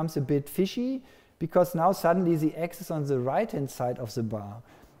notation becomes a bit fishy, because now suddenly the x is on the right-hand side of the bar.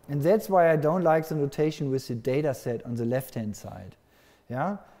 And that's why I don't like the notation with the data set on the left-hand side.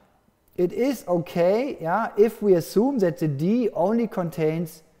 Yeah? It is okay, yeah, if we assume that the D only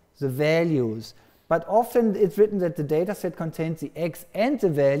contains the values. But often it's written that the data set contains the x and the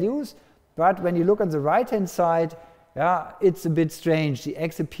values, but when you look on the right-hand side, yeah, it's a bit strange. The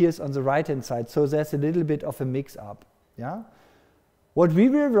x appears on the right-hand side, so there's a little bit of a mix-up. Yeah? what we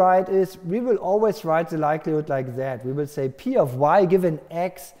will write is, we will always write the likelihood like that. We will say P of y given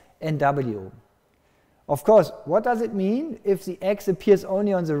x and w. Of course, what does it mean? If the x appears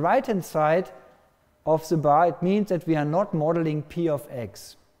only on the right-hand side of the bar, it means that we are not modeling P of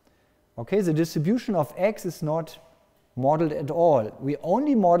x. Okay, the distribution of x is not modeled at all. We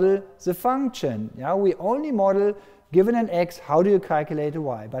only model the function. Yeah, we only model, given an x, how do you calculate a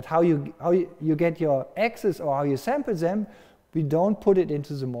y? But how you get your x's or how you sample them, we don't put it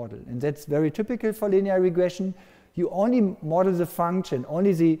into the model. And that's very typical for linear regression. You only model the function,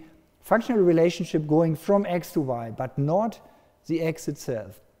 only the functional relationship going from x to y, but not the x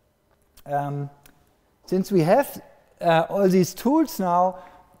itself. Since we have all these tools now,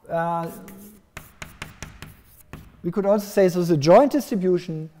 we could also say, so the joint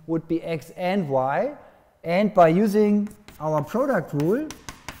distribution would be x and y, and by using our product rule,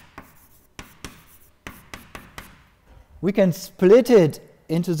 we can split it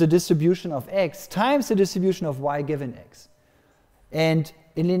into the distribution of x times the distribution of y given x. And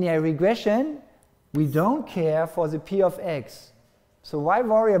in linear regression, we don't care for the P of x. So why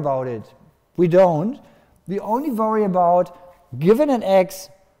worry about it? We don't. We only worry about, given an x,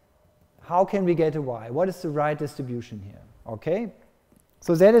 how can we get a y? What is the right distribution here? Okay?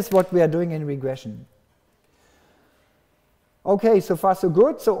 So that is what we are doing in regression. Okay, so far so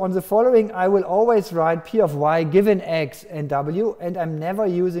good. So on the following, I will always write P of y given x and w, and I'm never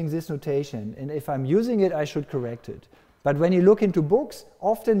using this notation. And if I'm using it, I should correct it. But when you look into books,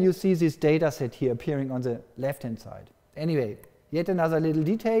 often you see this data set here appearing on the left-hand side. Anyway, yet another little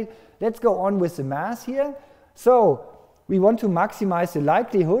detail. Let's go on with the math here. So we want to maximize the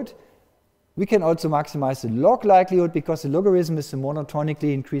likelihood. We can also maximize the log likelihood because the logarithm is a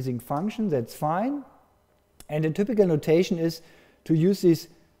monotonically increasing function. That's fine. And the typical notation is to use this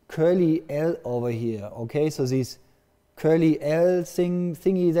curly L over here. Okay, so this curly L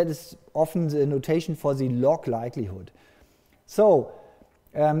thingy, that is often the notation for the log likelihood. So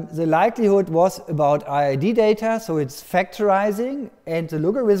the likelihood was about IID data, so it's factorizing, and the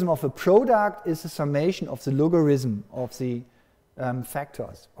logarithm of a product is the summation of the logarithm of the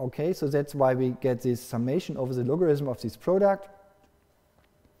factors. Okay, so that's why we get this summation over the logarithm of this product.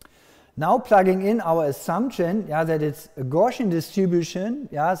 Now plugging in our assumption, yeah, that it's a Gaussian distribution,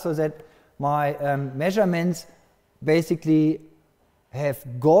 yeah, so that my measurements basically have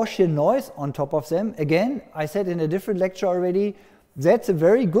Gaussian noise on top of them. Again, I said in a different lecture already, that's a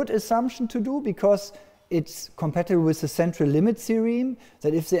very good assumption to do because it's compatible with the central limit theorem,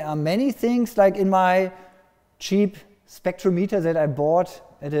 that if there are many things, like in my cheap spectrometer that I bought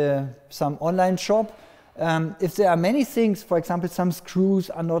at some online shop, if there are many things, for example, some screws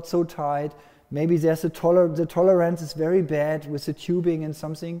are not so tight, maybe there's the tolerance is very bad with the tubing and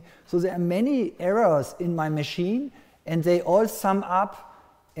something. So there are many errors in my machine, and they all sum up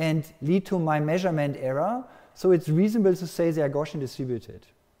and lead to my measurement error. So it's reasonable to say they are Gaussian distributed.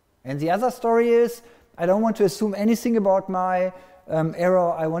 And the other story is, I don't want to assume anything about my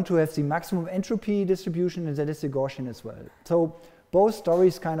error. I want to have the maximum entropy distribution, and that is the Gaussian as well. So both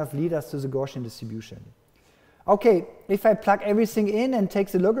stories kind of lead us to the Gaussian distribution. Okay, if I plug everything in and take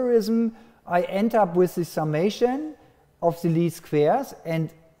the logarithm, I end up with the summation of the least squares,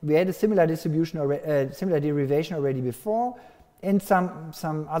 and we had a similar distribution, similar derivation already before, and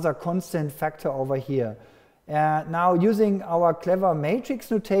some other constant factor over here. Now, using our clever matrix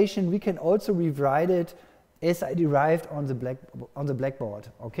notation, we can also rewrite it as I derived on the blackboard,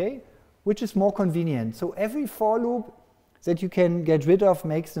 okay? Which is more convenient. So every for loop that you can get rid of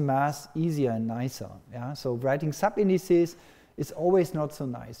makes the math easier and nicer. Yeah? So writing sub-indices is always not so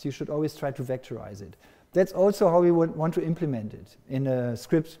nice. You should always try to vectorize it. That's also how we would want to implement it in a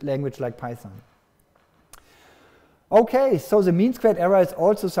script language like Python. Okay, so the mean squared error is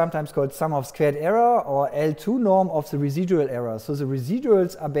also sometimes called sum of squared error or L2 norm of the residual error. So the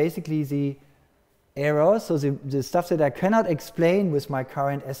residuals are basically the errors, so the stuff that I cannot explain with my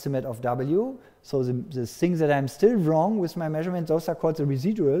current estimate of W. So the things that I'm still wrong with my measurement, those are called the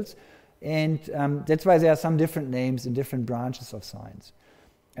residuals. And that's why there are some different names in different branches of science.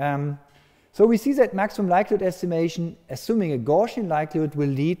 So we see that maximum likelihood estimation, assuming a Gaussian likelihood, will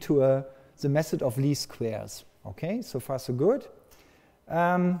lead to the method of least squares. Okay, so far so good.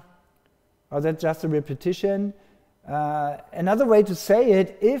 That's just a repetition. Another way to say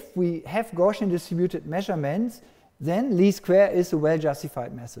it, if we have Gaussian distributed measurements, then least square is a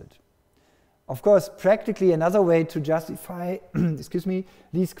well-justified method. Of course, practically another way to justify excuse me,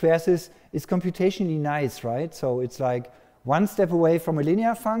 least squares is computationally nice, right? So it's like one step away from a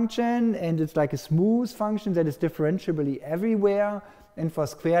linear function, and it's like a smooth function that is differentiably everywhere. And for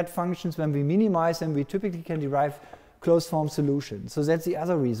squared functions, when we minimize them, we typically can derive closed form solution. So that's the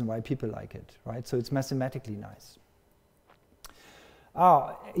other reason why people like it, right? So it's mathematically nice.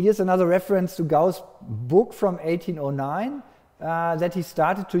 Here's another reference to Gauss' book from 1809, that he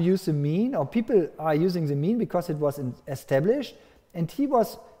started to use the mean, or people are using the mean because it was established, and he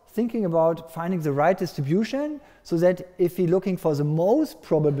was thinking about finding the right distribution so that if you're looking for the most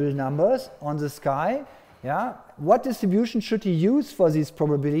probable numbers on the sky, yeah, what distribution should he use for these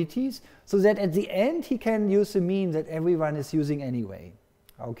probabilities so that at the end he can use the mean that everyone is using anyway.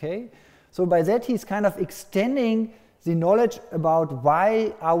 Okay? So by that he's kind of extending the knowledge about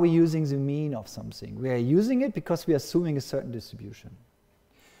why are we using the mean of something. We are using it because we are assuming a certain distribution.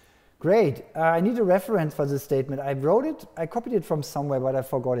 Great. I need a reference for this statement. I wrote it, I copied it from somewhere, but I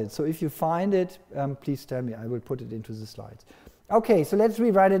forgot it. So if you find it, please tell me. I will put it into the slides. Okay, so let's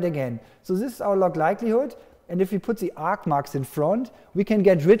rewrite it again. So this is our log likelihood, and if we put the arc marks in front, we can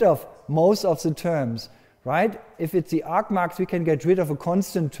get rid of most of the terms, right? If it's the arc marks, we can get rid of a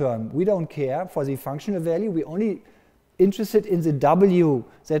constant term. We don't care for the functional value. We only interested in the W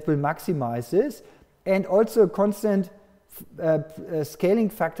that will maximize this, and also a constant scaling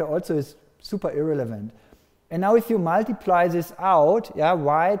factor also is super irrelevant. And now if you multiply this out, yeah,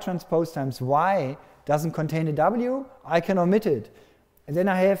 y transpose times y doesn't contain a W, I can omit it. And then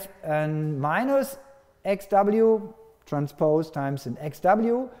I have a minus xw transpose times an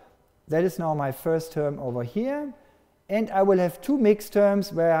xw. That is now my first term over here. And I will have two mixed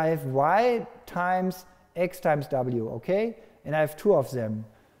terms where I have y times x times w, okay? And I have two of them.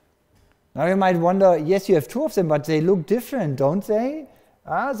 Now you might wonder, yes, you have two of them, but they look different, don't they?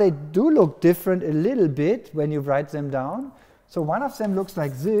 They do look different a little bit when you write them down. So one of them looks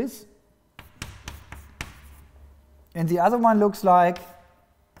like this, and the other one looks like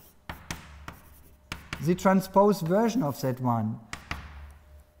the transpose version of that one.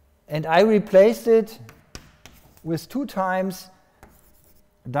 And I replaced it with 2 times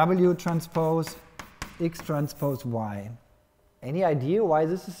w transpose x transpose y. Any idea why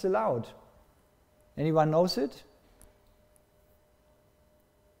this is allowed? Anyone knows it?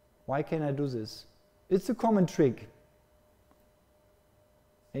 Why can I do this? It's a common trick.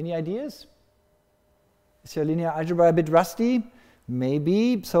 Any ideas? Is your linear algebra a bit rusty?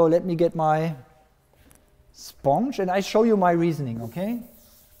 Maybe. So let me get my sponge and I show you my reasoning, okay?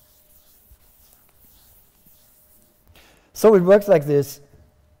 So it works like this.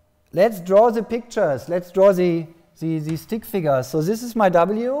 Let's draw the pictures. Let's draw the stick figures. So this is my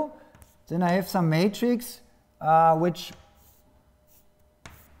W. Then I have some matrix which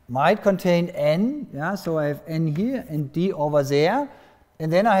might contain n. Yeah, so I have n here and d over there.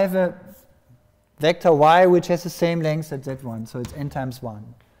 And then I have a vector y which has the same length as that one. So it's n times 1.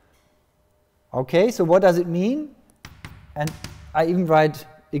 Okay, so what does it mean? And I even write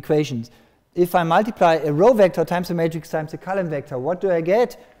equations. If I multiply a row vector times a matrix times a column vector, what do I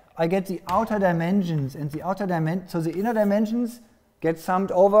get? I get the outer dimensions, and the outer dimension, so the inner dimensions get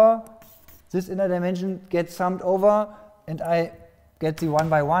summed over, this inner dimension gets summed over, and I get the 1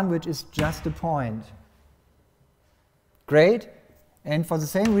 by 1, which is just a point. Great. And for the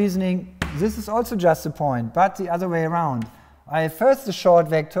same reasoning, this is also just a point, but the other way around. I have first the short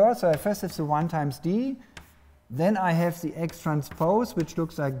vector, so I first have the 1 times d, then I have the x transpose, which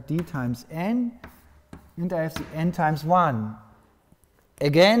looks like d times n, and I have the n times 1.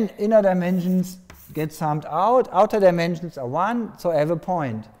 Again, inner dimensions get summed out, outer dimensions are 1, so I have a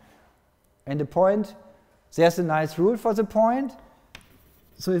point. And the point, there's a nice rule for the point.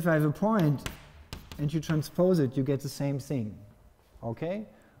 So if I have a point and you transpose it, you get the same thing. Okay?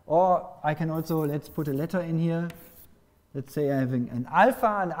 Or I can also, let's put a letter in here. Let's say I'm having an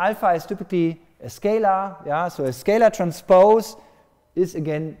alpha. An alpha is typically a scalar. Yeah? So a scalar transpose is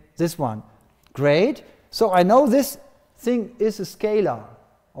again this one. Great. So I know this thing is a scalar.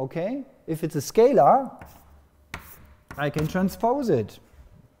 Okay? If it's a scalar, I can transpose it.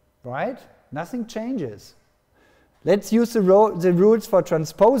 Right? Nothing changes. Let's use the rules for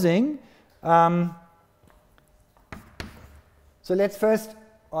transposing. So let's first,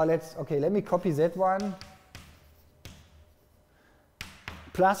 let me copy that one.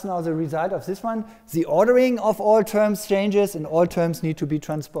 Plus now the result of this one. The ordering of all terms changes and all terms need to be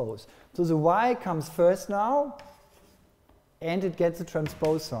transposed. So the y comes first now and it gets a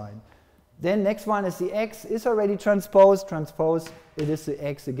transpose sign. Then next one is the x is already transposed. Transpose, it is the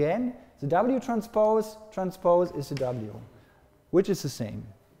x again. The w transpose is the w, which is the same.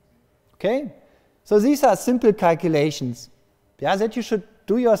 Okay? So these are simple calculations, yeah, that you should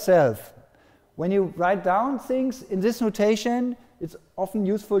do yourself. When you write down things in this notation, it's often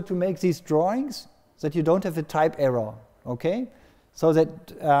useful to make these drawings so that you don't have a type error. Okay? So that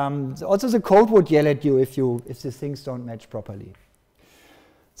also the code would yell at you if the things don't match properly.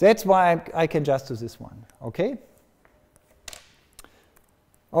 That's why I can just do this one. Okay?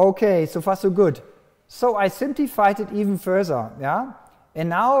 Okay, so far so good. So I simplified it even further, yeah? And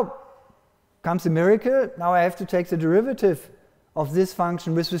now comes the miracle. Now I have to take the derivative of this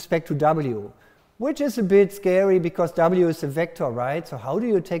function with respect to w, which is a bit scary because w is a vector, right? So how do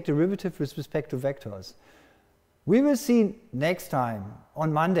you take derivative with respect to vectors? We will see next time,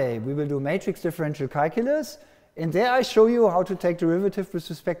 on Monday, we will do matrix differential calculus, and there I show you how to take derivative with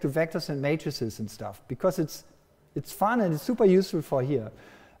respect to vectors and matrices and stuff, because it's fun and it's super useful for here.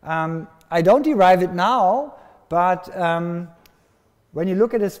 I don't derive it now, but when you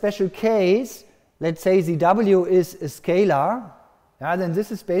look at a special case, let's say the w is a scalar, yeah, then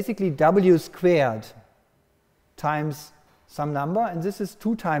this is basically w squared times some number, and this is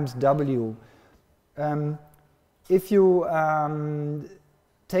 2 times w. If you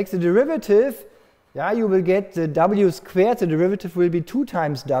take the derivative, yeah, you will get the w squared, the derivative will be 2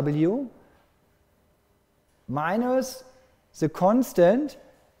 times w minus the constant,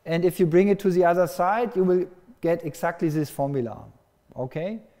 and if you bring it to the other side, you will get exactly this formula.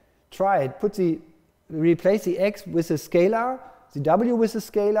 Okay? Try it. Replace the x with a scalar, the w with a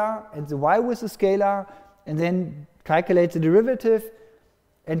scalar, and the y with a scalar, and then calculate the derivative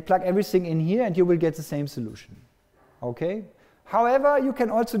and plug everything in here, and you will get the same solution. Okay? However, you can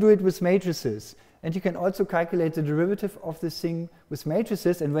also do it with matrices, and you can also calculate the derivative of this thing with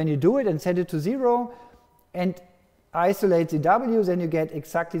matrices, and when you do it and set it to 0 and isolate the w, then you get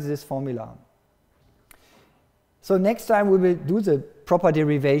exactly this formula. So next time we will do the proper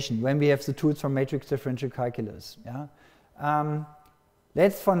derivation when we have the tools from matrix differential calculus. Yeah?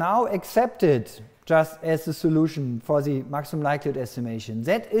 Let's for now accept it just as the solution for the maximum likelihood estimation.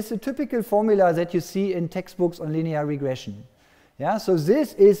 That is a typical formula that you see in textbooks on linear regression. Yeah? So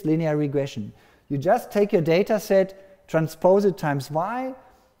this is linear regression. You just take your data set, transpose it times y,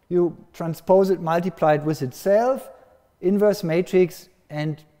 you transpose it multiplied with itself, inverse matrix,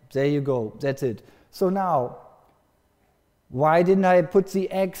 and there you go. That's it. So now, why didn't I put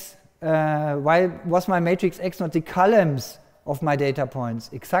the x, why was my matrix x not the columns of my data points?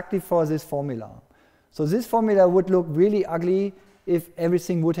 Exactly for this formula. So this formula would look really ugly if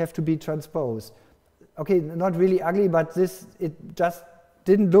everything would have to be transposed. Okay, not really ugly, but it just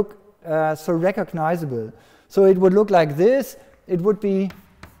didn't look so recognizable. So it would look like this. It would be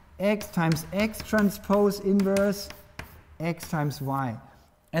x times x transpose inverse x times y.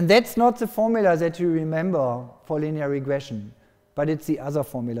 And that's not the formula that you remember for linear regression, but it's the other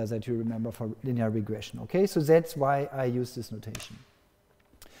formula that you remember for linear regression. Okay, so that's why I use this notation.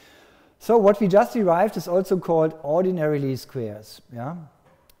 So what we just derived is also called ordinary least squares. Yeah?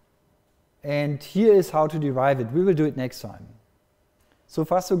 And here is how to derive it. We will do it next time. So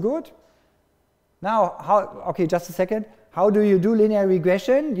far, so good? Now, okay, just a second. How do you do linear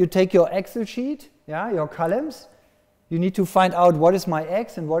regression? You take your Excel sheet, yeah, your columns. You need to find out what is my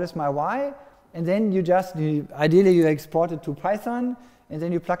x and what is my y, and then ideally you export it to Python, and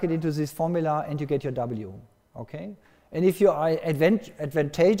then you plug it into this formula and you get your w. Okay? And if you are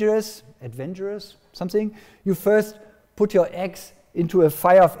adventurous, something, you first put your x into a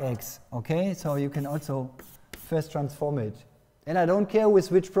phi of x. Okay? So you can also first transform it. And I don't care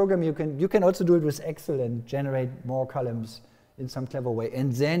with which program you can also do it with Excel and generate more columns in some clever way.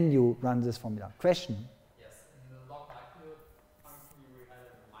 And then you run this formula. Question?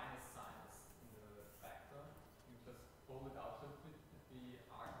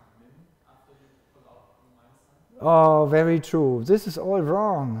 Oh, very true. This is all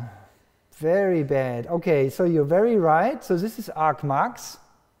wrong. Very bad. Okay, so you're very right. So this is argmax.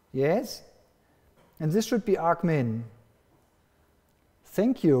 Yes. And this should be argmin.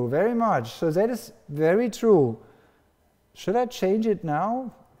 Thank you very much. So that is very true. Should I change it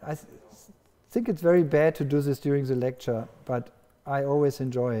now? I think it's very bad to do this during the lecture, but I always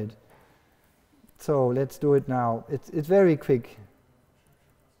enjoy it. So let's do it now. It's very quick.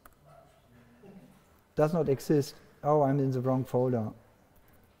 Does not exist. Oh, I'm in the wrong folder.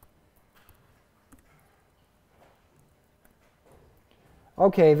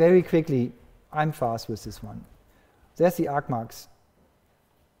 Okay, very quickly. I'm fast with this one. There's the argmax.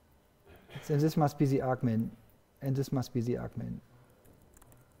 And this must be the argmin. And this must be the argmin.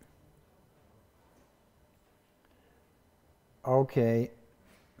 Okay.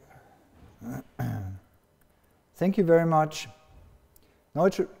 Thank you very much. No,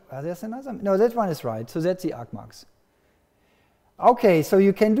 there's another. No, that one is right. So that's the argmax. Okay, so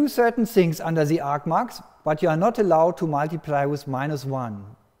you can do certain things under the argmax, but you are not allowed to multiply with -1.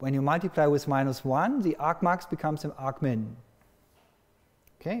 When you multiply with -1, the argmax becomes an argmin.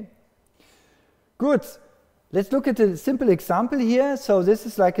 Okay. Good. Let's look at a simple example here. So this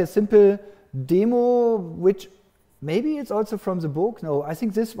is like a simple demo, which maybe it's also from the book. No, I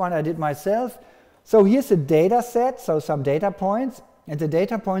think this one I did myself. So here's a data set, so some data points, and the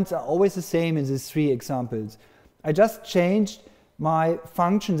data points are always the same in these three examples. I just changed my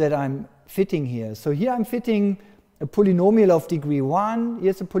function that I'm fitting here. So here I'm fitting a polynomial of degree 1,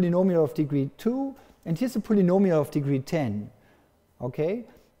 here's a polynomial of degree 2, and here's a polynomial of degree 10. Okay?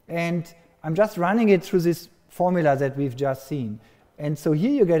 And I'm just running it through this formula that we've just seen. And so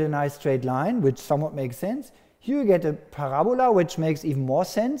here you get a nice straight line, which somewhat makes sense. Here you get a parabola, which makes even more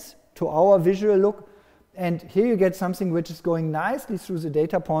sense to our visual look. And here you get something which is going nicely through the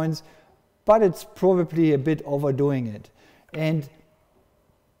data points, but it's probably a bit overdoing it. And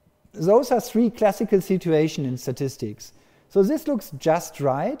those are three classical situations in statistics. So this looks just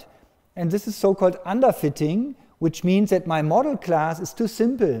right, and this is so-called underfitting, which means that my model class is too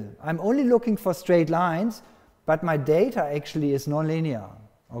simple. I'm only looking for straight lines, but my data actually is nonlinear.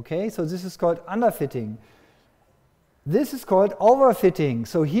 Okay, so this is called underfitting. This is called overfitting.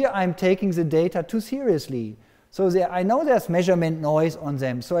 So here I'm taking the data too seriously. So I know there's measurement noise on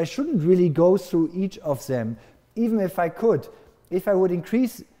them, so I shouldn't really go through each of them, even if I could. If I would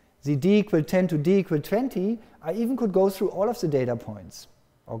increase the d equal 10 to d equal 20, I even could go through all of the data points.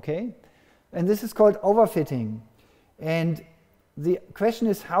 Okay? And this is called overfitting. And the question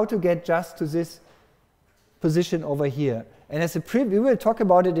is how to get just to this position over here. And as a preview, we will talk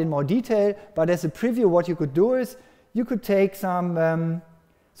about it in more detail, but as a preview, what you could do is you could take some,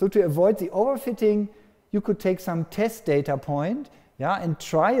 so to avoid the overfitting, you could take some test data point, yeah, and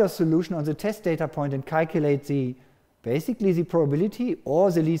try your solution on the test data point and calculate the, basically the probability or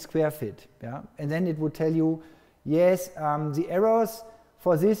the least square fit, yeah. And then it would tell you, yes, the errors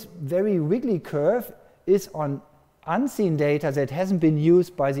for this very wiggly curve is on unseen data that hasn't been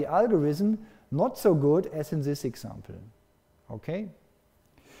used by the algorithm, not so good as in this example. Okay?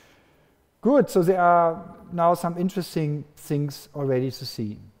 Good, so there are now some interesting things already to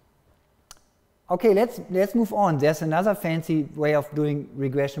see. Okay, let's move on. There's another fancy way of doing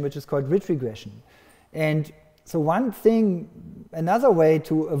regression, which is called ridge regression. And so one thing, another way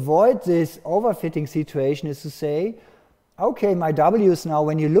to avoid this overfitting situation is to say, okay, my W's now,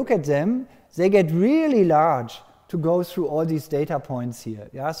 when you look at them, they get really large to go through all these data points here.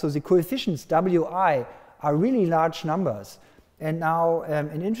 Yeah? So the coefficients Wi are really large numbers. And now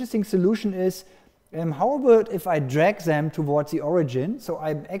an interesting solution is, how about if I drag them towards the origin? So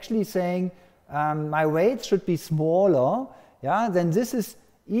I'm actually saying my weights should be smaller. Yeah? Then this is,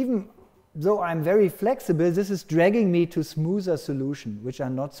 even though I'm very flexible, this is dragging me to smoother solutions, which are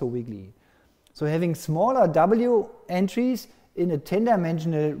not so wiggly. So having smaller W entries in a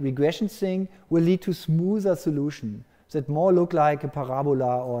 10-dimensional regression thing will lead to smoother solution that more look like a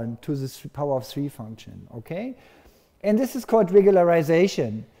parabola or to the power of 3 function. Okay? And this is called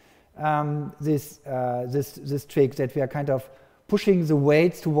regularization, this trick that we are kind of pushing the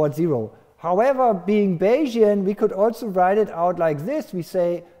weights towards 0. However, being Bayesian, we could also write it out like this. We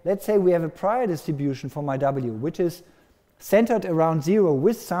say, let's say we have a prior distribution for my W, which is centered around 0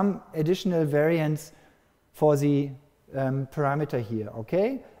 with some additional variance for the parameter here,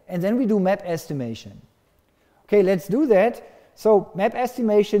 okay? And then we do map estimation. Okay, let's do that. So map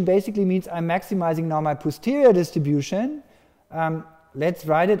estimation basically means I'm maximizing now my posterior distribution. Let's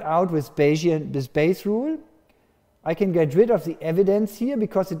write it out with Bayesian, this Bayes rule. I can get rid of the evidence here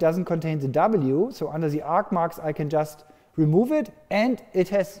because it doesn't contain the W. So under the arc marks, I can just remove it. And it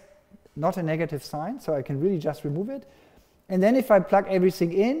has not a negative sign, so I can really just remove it. And then if I plug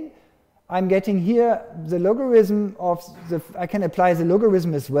everything in, I'm getting here the logarithm of the, I can apply the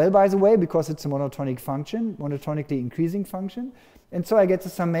logarithm as well, by the way, because it's a monotonic function, monotonically increasing function. And so I get the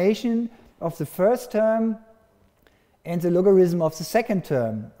summation of the first term and the logarithm of the second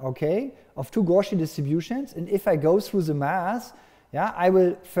term, okay, of two Gaussian distributions. And if I go through the math, yeah, I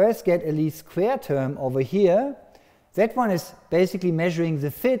will first get a least square term over here. That one is basically measuring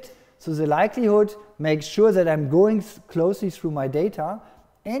the fit. So the likelihood makes sure that I'm going closely through my data.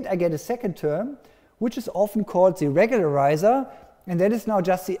 And I get a second term, which is often called the regularizer, and that is now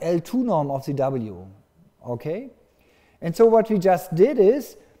just the L2 norm of the W, okay? And so what we just did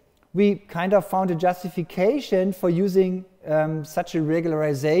is, we kind of found a justification for using such a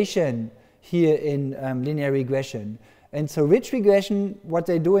regularization here in linear regression. And so ridge regression, what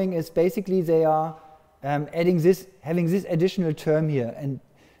they're doing is basically they are adding this, having this additional term here, and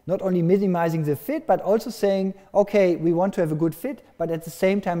not only minimizing the fit, but also saying, okay, we want to have a good fit, but at the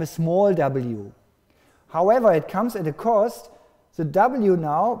same time a small W. However, it comes at a cost. The W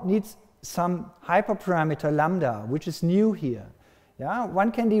now needs some hyperparameter lambda, which is new here. Yeah,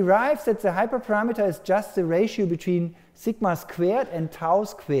 one can derive that the hyperparameter is just the ratio between sigma squared and tau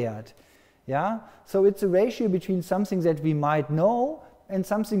squared. Yeah, so it's a ratio between something that we might know and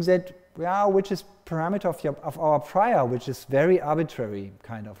something that, yeah, which is parameter of our prior, which is very arbitrary,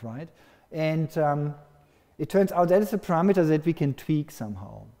 kind of, right? And it turns out that is a parameter that we can tweak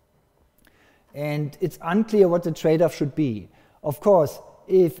somehow. And it's unclear what the trade-off should be. Of course,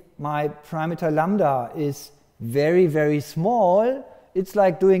 if my parameter lambda is very, very small, it's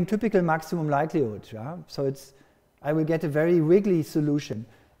like doing typical maximum likelihood. Yeah? So I will get a very wiggly solution.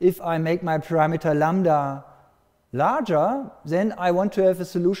 If I make my parameter lambda larger, then I want to have a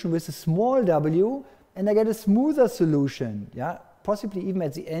solution with a small w, and I get a smoother solution. Yeah? Possibly even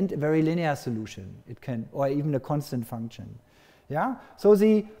at the end a very linear solution. It can, or even a constant function. Yeah? So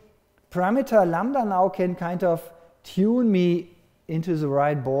the parameter lambda now can kind of tune me into the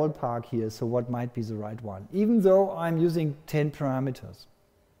right ballpark here, so what might be the right one, even though I'm using 10 parameters.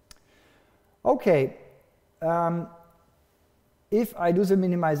 Okay, if I do the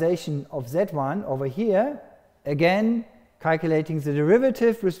minimization of Z1 over here, again, calculating the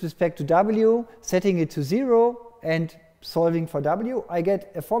derivative with respect to W, setting it to 0, and solving for W, I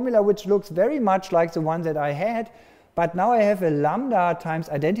get a formula which looks very much like the one that I had, but now I have a lambda times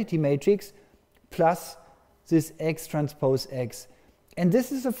identity matrix plus this X transpose X. And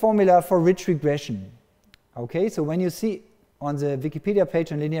this is a formula for rich regression. Okay, so when you see on the Wikipedia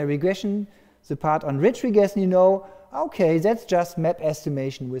page on linear regression, the part on rich regression, you know, okay, that's just map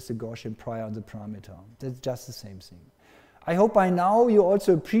estimation with the Gaussian prior on the parameter. That's just the same thing. I hope by now you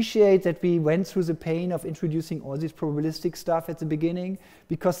also appreciate that we went through the pain of introducing all this probabilistic stuff at the beginning,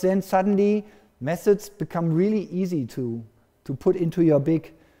 because then suddenly methods become really easy to put into your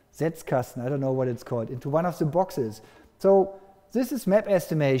big Setzkasten, I don't know what it's called, into one of the boxes. So this is map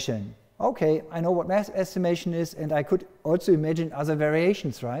estimation. Okay, I know what map estimation is, and I could also imagine other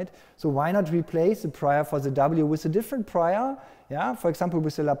variations, right? So why not replace the prior for the W with a different prior, yeah, for example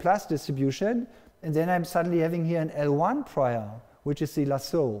with the Laplace distribution, and then I'm suddenly having here an L1 prior, which is the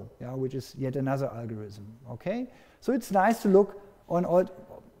lasso, yeah, which is yet another algorithm, okay? So it's nice to look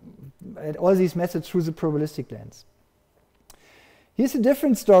at all these methods through the probabilistic lens. Here's a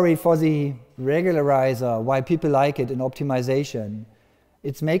different story for the regularizer, why people like it in optimization.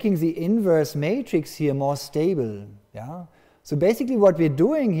 It's making the inverse matrix here more stable. Yeah? So basically what we're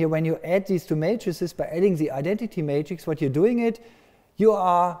doing here when you add these two matrices by adding the identity matrix, what you're doing you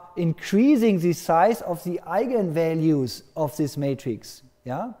are increasing the size of the eigenvalues of this matrix.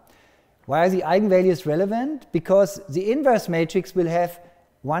 Yeah? Why are the eigenvalues relevant? Because the inverse matrix will have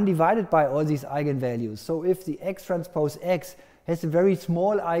 1 divided by all these eigenvalues. So if the X transpose X has a very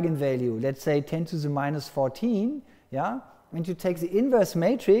small eigenvalue, let's say 10 to the minus 14, yeah? When you take the inverse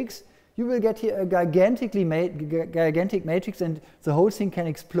matrix, you will get here a gigantic matrix, and the whole thing can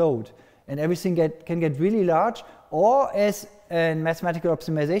explode. And everything can get really large, or as in mathematical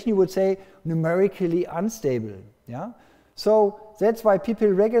optimization, you would say numerically unstable. Yeah? So that's why people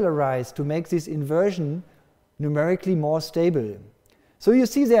regularize to make this inversion numerically more stable. So you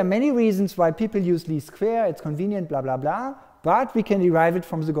see there are many reasons why people use least square, it's convenient, blah, blah, blah, but we can derive it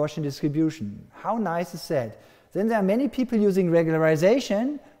from the Gaussian distribution. How nice is that? Then there are many people using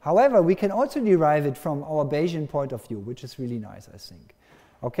regularization. However, we can also derive it from our Bayesian point of view, which is really nice, I think.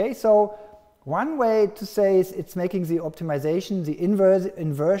 Okay, so one way to say is it's making the optimization, the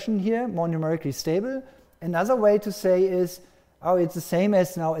inversion here, more numerically stable. Another way to say is, oh, it's the same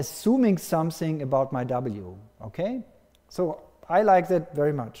as now assuming something about my W. Okay, so I like that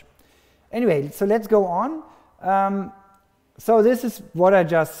very much. Anyway, so let's go on. So this is what I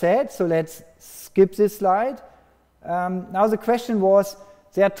just said, so let's skip this slide. Now the question was,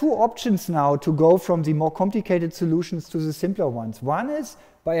 there are two options now to go from the more complicated solutions to the simpler ones. One is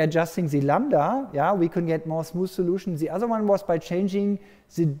by adjusting the lambda, yeah, we can get more smooth solutions. The other one was by changing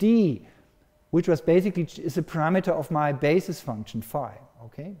the d, which was basically is a parameter of my basis function phi.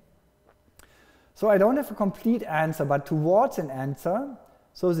 Okay. So I don't have a complete answer, but towards an answer.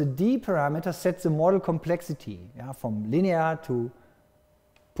 So the d parameter sets the model complexity, yeah, from linear to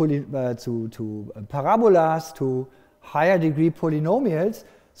parabolas to higher degree polynomials.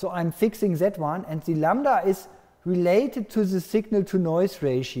 So I'm fixing that one, and the lambda is related to the signal to noise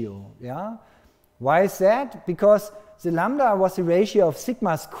ratio. Yeah? Why is that? Because the lambda was the ratio of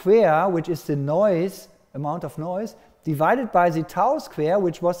sigma square, which is the noise, amount of noise, divided by the tau square,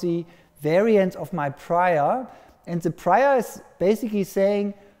 which was the variance of my prior. And the prior is basically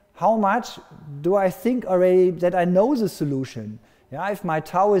saying, how much do I think already that I know the solution? Yeah, if my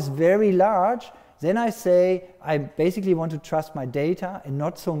tau is very large, then I say I basically want to trust my data and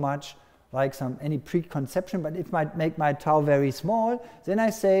not so much like any preconception, but it might make my tau very small, then I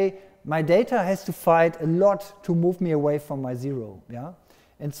say my data has to fight a lot to move me away from my 0. Yeah?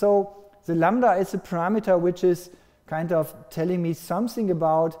 And so the lambda is a parameter which is kind of telling me something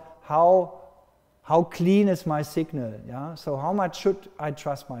about how clean is my signal. Yeah? So how much should I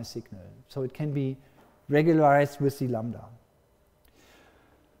trust my signal? So it can be regularized with the lambda.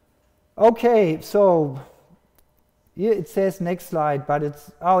 Okay, so here it says next slide, but it's,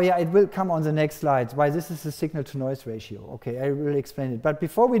 oh yeah, it will come on the next slides, why this is the signal to noise ratio. Okay, I will explain it. But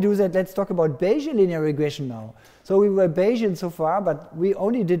before we do that, let's talk about Bayesian linear regression now. So we were Bayesian so far, but we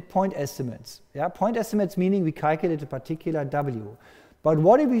only did point estimates. Yeah, point estimates meaning we calculate a particular W. But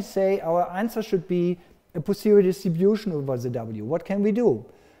what if we say our answer should be a posterior distribution over the W? What can we do?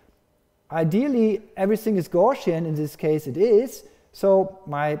 Ideally, everything is Gaussian. In this case, it is. So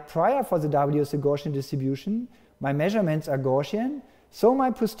my prior for the W is a Gaussian distribution. My measurements are Gaussian, so my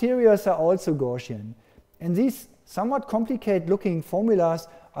posteriors are also Gaussian. And these somewhat complicated looking formulas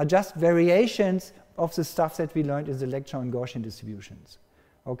are just variations of the stuff that we learned in the lecture on Gaussian distributions.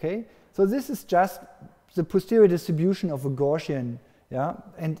 Okay? So this is just the posterior distribution of a Gaussian, yeah?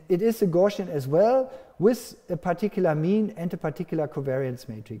 And it is a Gaussian as well with a particular mean and a particular covariance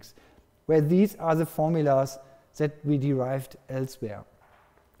matrix, where these are the formulas that we derived elsewhere.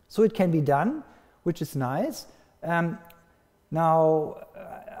 So it can be done, which is nice. Now,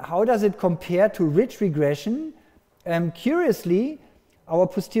 how does it compare to ridge regression? Curiously, our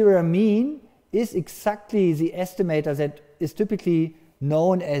posterior mean is exactly the estimator that is typically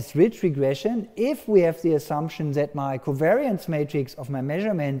known as ridge regression if we have the assumption that my covariance matrix of my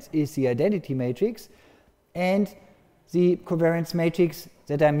measurements is the identity matrix, and the covariance matrix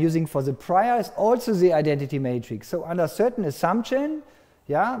that I'm using for the prior is also the identity matrix. So under certain assumption,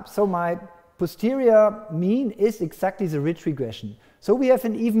 yeah, so my posterior mean is exactly the ridge regression. So we have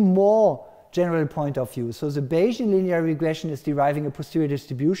an even more general point of view. So the Bayesian linear regression is deriving a posterior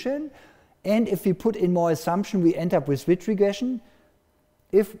distribution, and if we put in more assumption, we end up with ridge regression.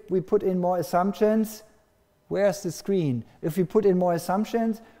 If we put in more assumptions, where's the screen? If we put in more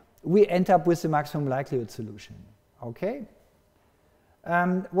assumptions, we end up with the maximum likelihood solution. Okay?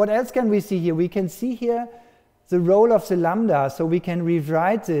 What else can we see here? We can see here the role of the lambda, so we can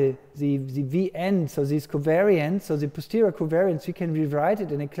rewrite the Vn, so these covariance, so the posterior covariance, we can rewrite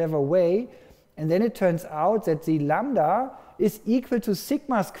it in a clever way, and then it turns out that the lambda is equal to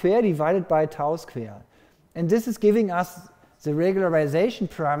sigma squared divided by tau squared. And this is giving us the regularization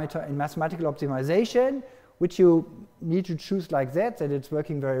parameter in mathematical optimization, which you need to choose like that it's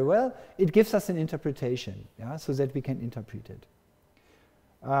working very well. It gives us an interpretation, yeah, so that we can interpret it.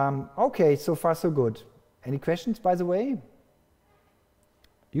 Okay, so far so good. Any questions, by the way?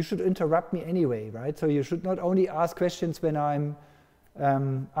 You should interrupt me anyway, right? So you should not only ask questions when I'm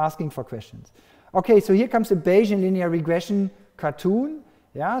asking for questions. Okay, so here comes the Bayesian linear regression cartoon.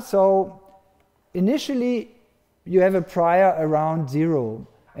 Yeah, so initially you have a prior around 0,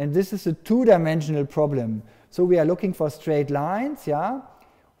 and this is a two-dimensional problem. So we are looking for straight lines, yeah,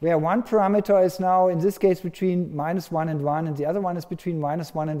 where one parameter is now, in this case, between -1 and 1, and the other one is between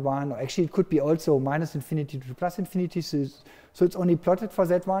 -1 and 1. Or actually, it could be also -infinity to +infinity, so it's only plotted for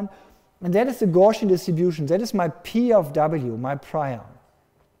that one. And that is the Gaussian distribution. That is my P of W, my prior.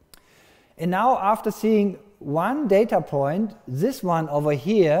 And now, after seeing one data point, this one over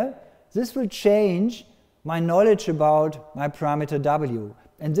here, this will change my knowledge about my parameter W.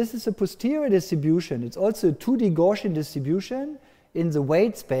 And this is a posterior distribution. It's also a 2D Gaussian distribution in the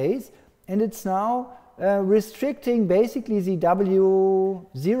weight space, and it's now restricting basically the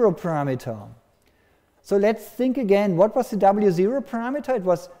W0 parameter. So let's think again, what was the W0 parameter? It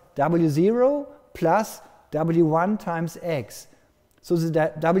was W0 plus W1 times X. So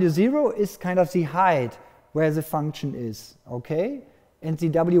the W0 is kind of the height where the function is, okay? And the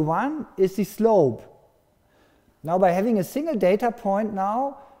W1 is the slope. Now by having a single data point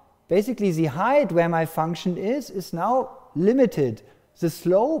now, basically the height where my function is now limited. The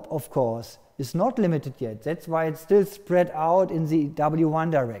slope, of course, is not limited yet. That's why it's still spread out in the W1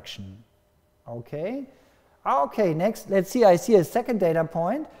 direction. Okay? Okay, next, let's see, I see a second data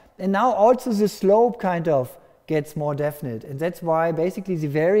point, and now also the slope kind of gets more definite. And that's why basically the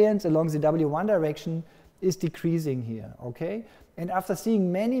variance along the W1 direction is decreasing here. Okay? And after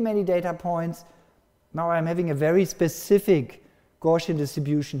seeing many, many data points, now I'm having a very specific Gaussian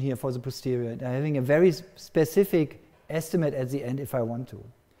distribution here for the posterior. I'm having a very specific estimate at the end if I want to.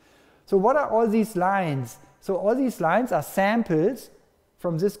 So what are all these lines? So all these lines are samples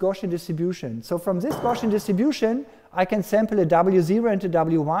from this Gaussian distribution. So from this Gaussian distribution, I can sample a W0 into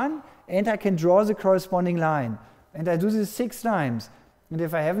W1, and I can draw the corresponding line. And I do this 6 times. and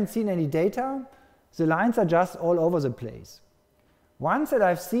if I haven't seen any data, the lines are just all over the place. Once that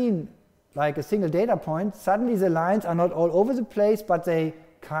I've seen like a single data point, suddenly the lines are not all over the place, but they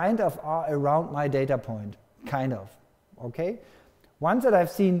kind of are around my data point, kind of, okay? Once that I've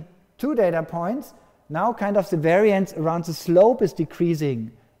seen 2 data points, now kind of the variance around the slope is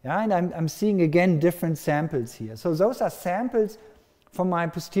decreasing, yeah? And I'm seeing again different samples here. So those are samples from my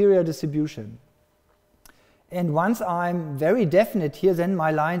posterior distribution. And once I'm very definite here, then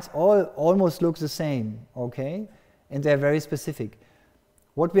my lines all almost look the same, okay? And they're very specific.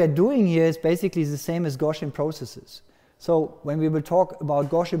 What we are doing here is basically the same as Gaussian processes. So when we will talk about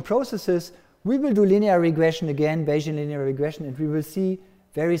Gaussian processes, we will do linear regression again, Bayesian linear regression, and we will see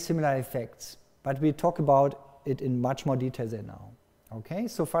very similar effects. But we'll talk about it in much more detail than now. Okay,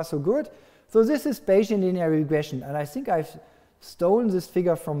 so far so good. So this is Bayesian linear regression, and I think I've stolen this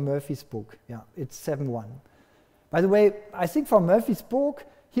figure from Murphy's book. Yeah, it's 7.1. By the way, I think for Murphy's book,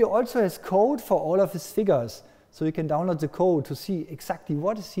 he also has code for all of his figures. So you can download the code to see exactly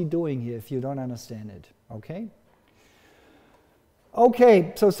what is he doing here if you don't understand it. Okay?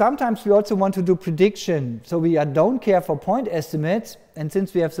 Okay, so sometimes we also want to do prediction. So we don't care for point estimates, and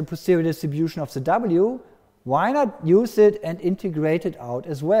since we have the posterior distribution of the W, why not use it and integrate it out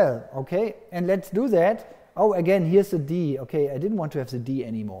as well? Okay, and let's do that. Oh, again, here's the D. Okay, I didn't want to have the D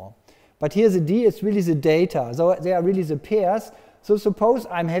anymore. But here's the D, it's really the data. So they are really the pairs. So suppose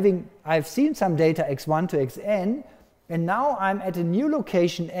I've seen some data x1 to xn, and now I'm at a new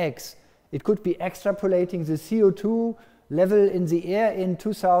location x. It could be extrapolating the CO2 level in the air in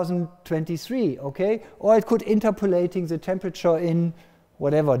 2023, okay? Or it could interpolating the temperature in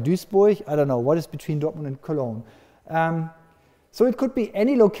whatever, Duisburg, I don't know, what is between Dortmund and Cologne. So it could be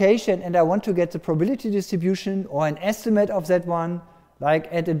any location, and I want to get the probability distribution or an estimate of that one, like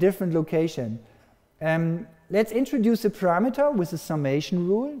at a different location. Let's introduce a parameter with the summation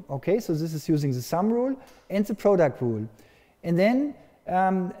rule. Okay, so this is using the sum rule and the product rule. And then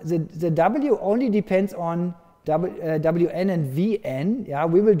the W only depends on Wn and Vn. Yeah,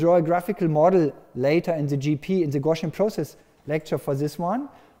 we will draw a graphical model later in the GP, in the Gaussian process lecture for this one.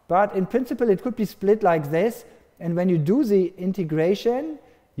 But in principle, it could be split like this. And when you do the integration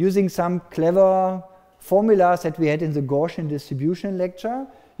using some clever formulas that we had in the Gaussian distribution lecture,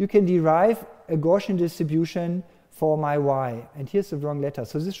 you can derive a Gaussian distribution for my y. And here's the wrong letter,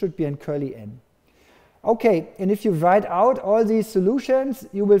 so this should be in curly n. Okay, and if you write out all these solutions,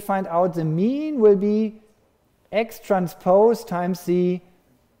 you will find out the mean will be x transpose times the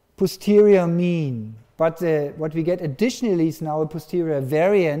posterior mean. But what we get additionally is now a posterior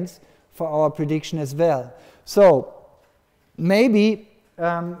variance for our prediction as well. So maybe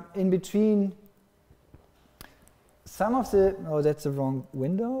in between some of the, oh, that's the wrong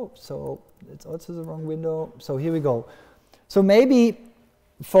window, so it's also the wrong window. So here we go. So maybe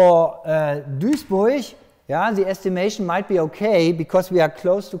for Duisburg, yeah, the estimation might be okay because we are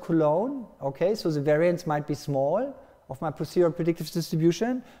close to Cologne. Okay, so the variance might be small of my posterior predictive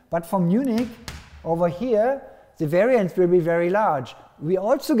distribution. But for Munich, over here, the variance will be very large. We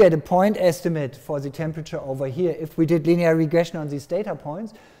also get a point estimate for the temperature over here if we did linear regression on these data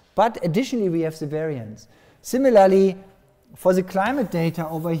points. But additionally, we have the variance. Similarly, for the climate data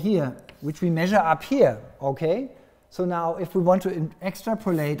over here, which we measure up here, okay? So now if we want to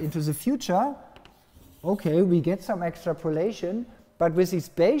extrapolate into the future, okay, we get some extrapolation, but with this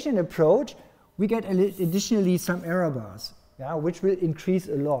Bayesian approach, we get additionally some error bars, yeah, which will increase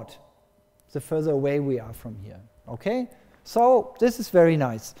a lot the further away we are from here, okay? So this is very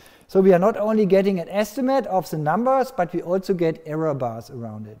nice. So we are not only getting an estimate of the numbers, but we also get error bars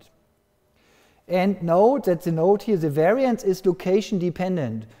around it. And note that the note here, the variance is location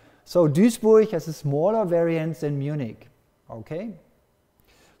dependent. So Duisburg has a smaller variance than Munich. Okay?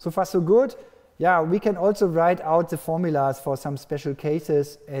 So far so good. Yeah, we can also write out the formulas for some special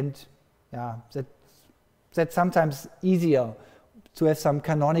cases, and yeah, that's sometimes easier to have some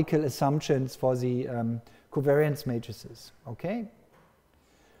canonical assumptions for the covariance matrices. Okay?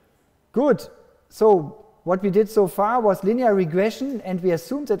 Good. So what we did so far was linear regression, and we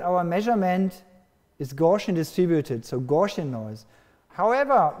assumed that our measurement is Gaussian distributed, so Gaussian noise.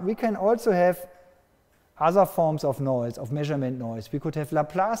 However, we can also have other forms of noise, of measurement noise. We could have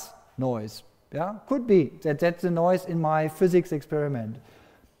Laplace noise. Yeah, could be that that's the noise in my physics experiment.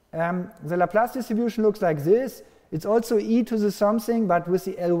 The Laplace distribution looks like this. It's also e to the something, but with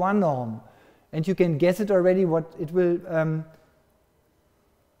the L1 norm. And you can guess it already what it will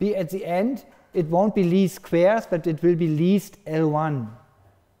be at the end. It won't be least squares, but it will be least L1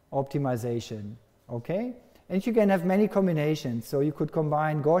 optimization. Okay? And you can have many combinations. So you could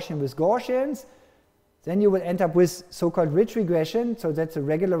combine Gaussian with Gaussians, then you will end up with so-called ridge regression. So that's a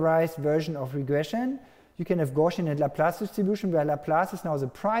regularized version of regression. You can have Gaussian and Laplace distribution, where Laplace is now the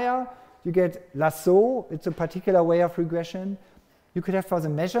prior. You get lasso, it's a particular way of regression. You could have for the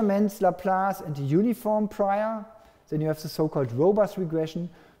measurements Laplace and a uniform prior. Then you have the so-called robust regression.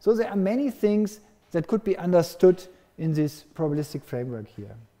 So there are many things that could be understood in this probabilistic framework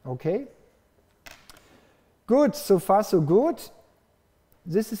here. Okay? Good, so far so good.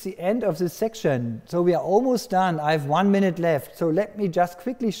 This is the end of this section. So we are almost done. I have 1 minute left. So let me just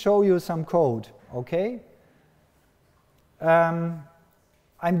quickly show you some code. Okay?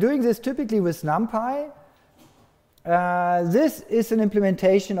 I'm doing this typically with NumPy. This is an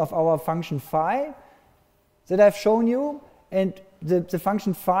implementation of our function phi that I've shown you. And the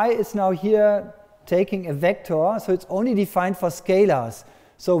function phi is now here taking a vector. So it's only defined for scalars.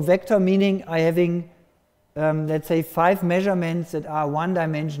 So vector meaning I'm having, let's say, 5 measurements that are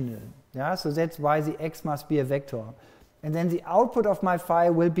one-dimensional. Yeah? So that's why the x must be a vector. And then the output of my phi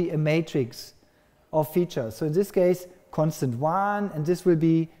will be a matrix of features. So in this case, constant 1, and this will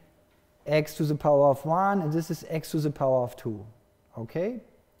be x to the power of 1, and this is x to the power of 2. Okay?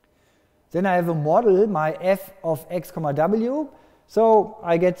 Then I have a model, my f of x comma w. So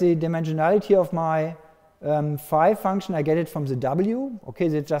I get the dimensionality of my phi function. I get it from the w. Okay,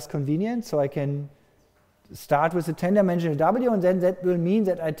 that's just convenient. So I can start with a 10-dimensional w, and then that will mean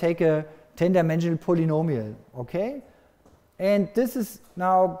that I take a 10-dimensional polynomial. Okay? And this is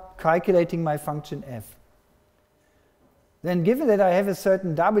now calculating my function f. Then given that I have a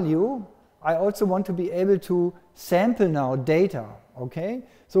certain w, I also want to be able to sample now data. Okay?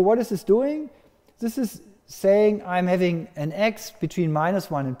 So what is this doing? This is saying I'm having an x between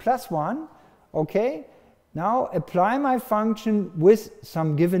 -1 and +1. Okay? Now apply my function with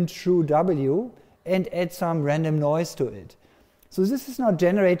some given true w and add some random noise to it. So this is now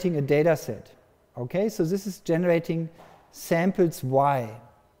generating a data set. Okay? So this is generating samples y.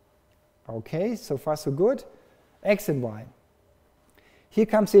 Okay? So far so good. X and y. Here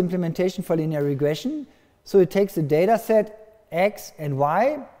comes the implementation for linear regression. So it takes the data set x and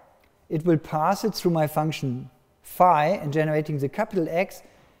y. It will pass it through my function phi and generating the capital X.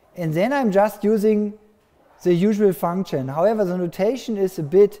 And then I'm just using the usual function. However, the notation is a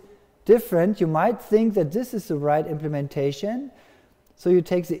bit different. You might think that this is the right implementation. So you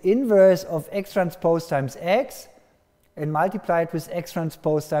take the inverse of x transpose times x and multiply it with x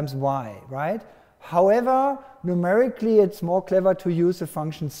transpose times y, right? However, numerically, it's more clever to use the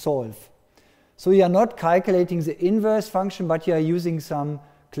function solve. So you are not calculating the inverse function, but you are using some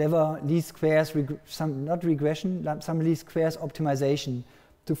clever least squares, some least squares optimization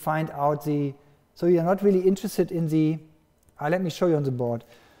to find out the, so you are not really interested in the, let me show you on the board.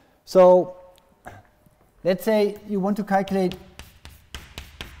 So let's say you want to calculate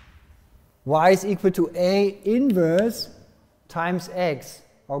y is equal to a inverse times x,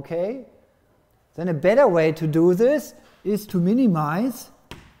 okay? Then a better way to do this is to minimize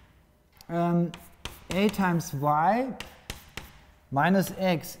a times y minus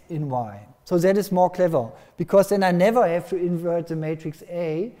x in y. So that is more clever, because then I never have to invert the matrix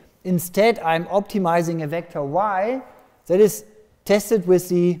A. Instead, I'm optimizing a vector y that is tested with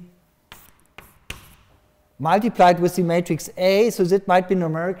the multiplied with the matrix A, so that might be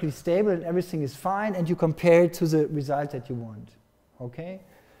numerically stable and everything is fine, and you compare it to the result that you want. Okay?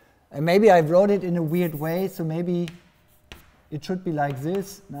 And maybe I wrote it in a weird way, so maybe it should be like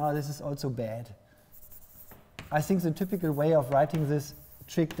this. No, this is also bad. I think the typical way of writing this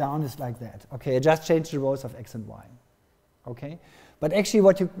trick down is like that. Okay, I just changed the rows of x and y. Okay? But actually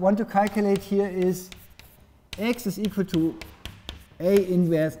what you want to calculate here is x is equal to a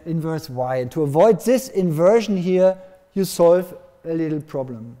inverse y. And to avoid this inversion here, you solve a little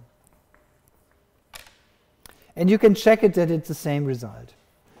problem. And you can check it that it's the same result.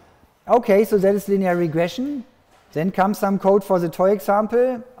 Okay, so that is linear regression. Then comes some code for the toy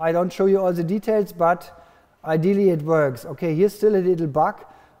example. I don't show you all the details, but ideally it works. Okay, here's still a little bug.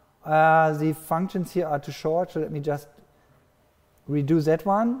 The functions here are too short, so let me just redo that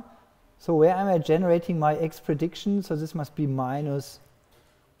one. So where am I generating my x prediction? So this must be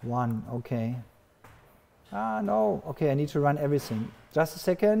 -1, okay. No, okay, I need to run everything. Just a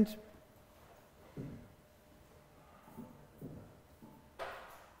second.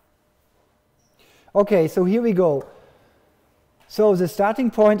 Okay, so here we go. So the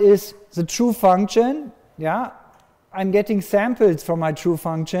starting point is the true function, yeah. I'm getting samples from my true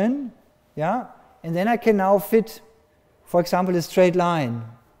function, yeah. And then I can now fit, for example, a straight line.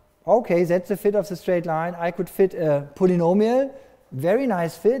 Okay, that's the fit of the straight line. I could fit a polynomial, very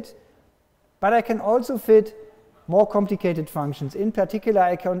nice fit, but I can also fit more complicated functions. In particular,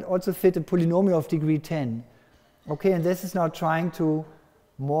 I can also fit a polynomial of degree 10. Okay, and this is now trying to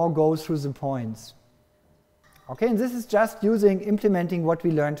more go through the points. Okay, and this is just implementing what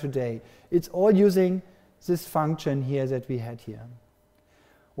we learned today. It's all using this function here that we had here.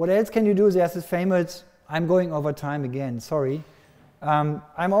 What else can you do? There's this famous, I'm going over time again, sorry. I'm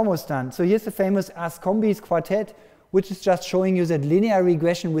almost done. So here's the famous Ascombe's quartet, which is just showing you that linear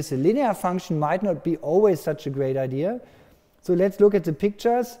regression with a linear function might not be always such a great idea. So let's look at the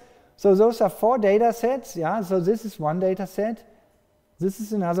pictures. So those are 4 data sets. Yeah? So this is one data set. This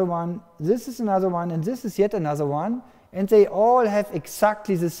is another one. This is another one. And this is yet another one. And they all have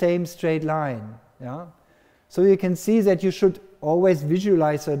exactly the same straight line. Yeah? So you can see that you should always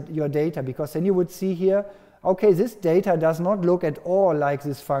visualize your data, because then you would see here, okay, this data does not look at all like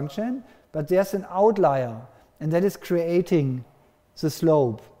this function, but there's an outlier, and that is creating the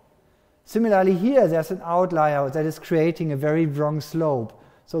slope. Similarly here, there's an outlier that is creating a very wrong slope.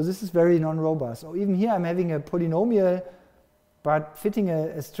 So this is very non-robust. Or even here, I'm having a polynomial, but fitting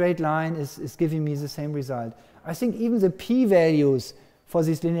a straight line is giving me the same result. I think even the p-values for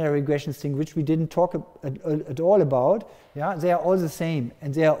these linear regression thing, which we didn't talk at all about, yeah, they are all the same,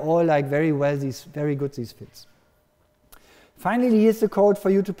 and they are all like very good, these fits. Finally, here's the code for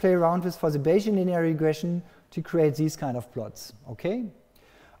you to play around with for the Bayesian linear regression to create these kind of plots. Okay?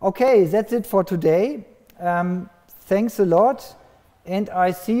 Okay, that's it for today. Thanks a lot, and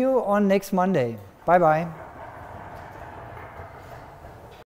I see you on next Monday. Bye-bye.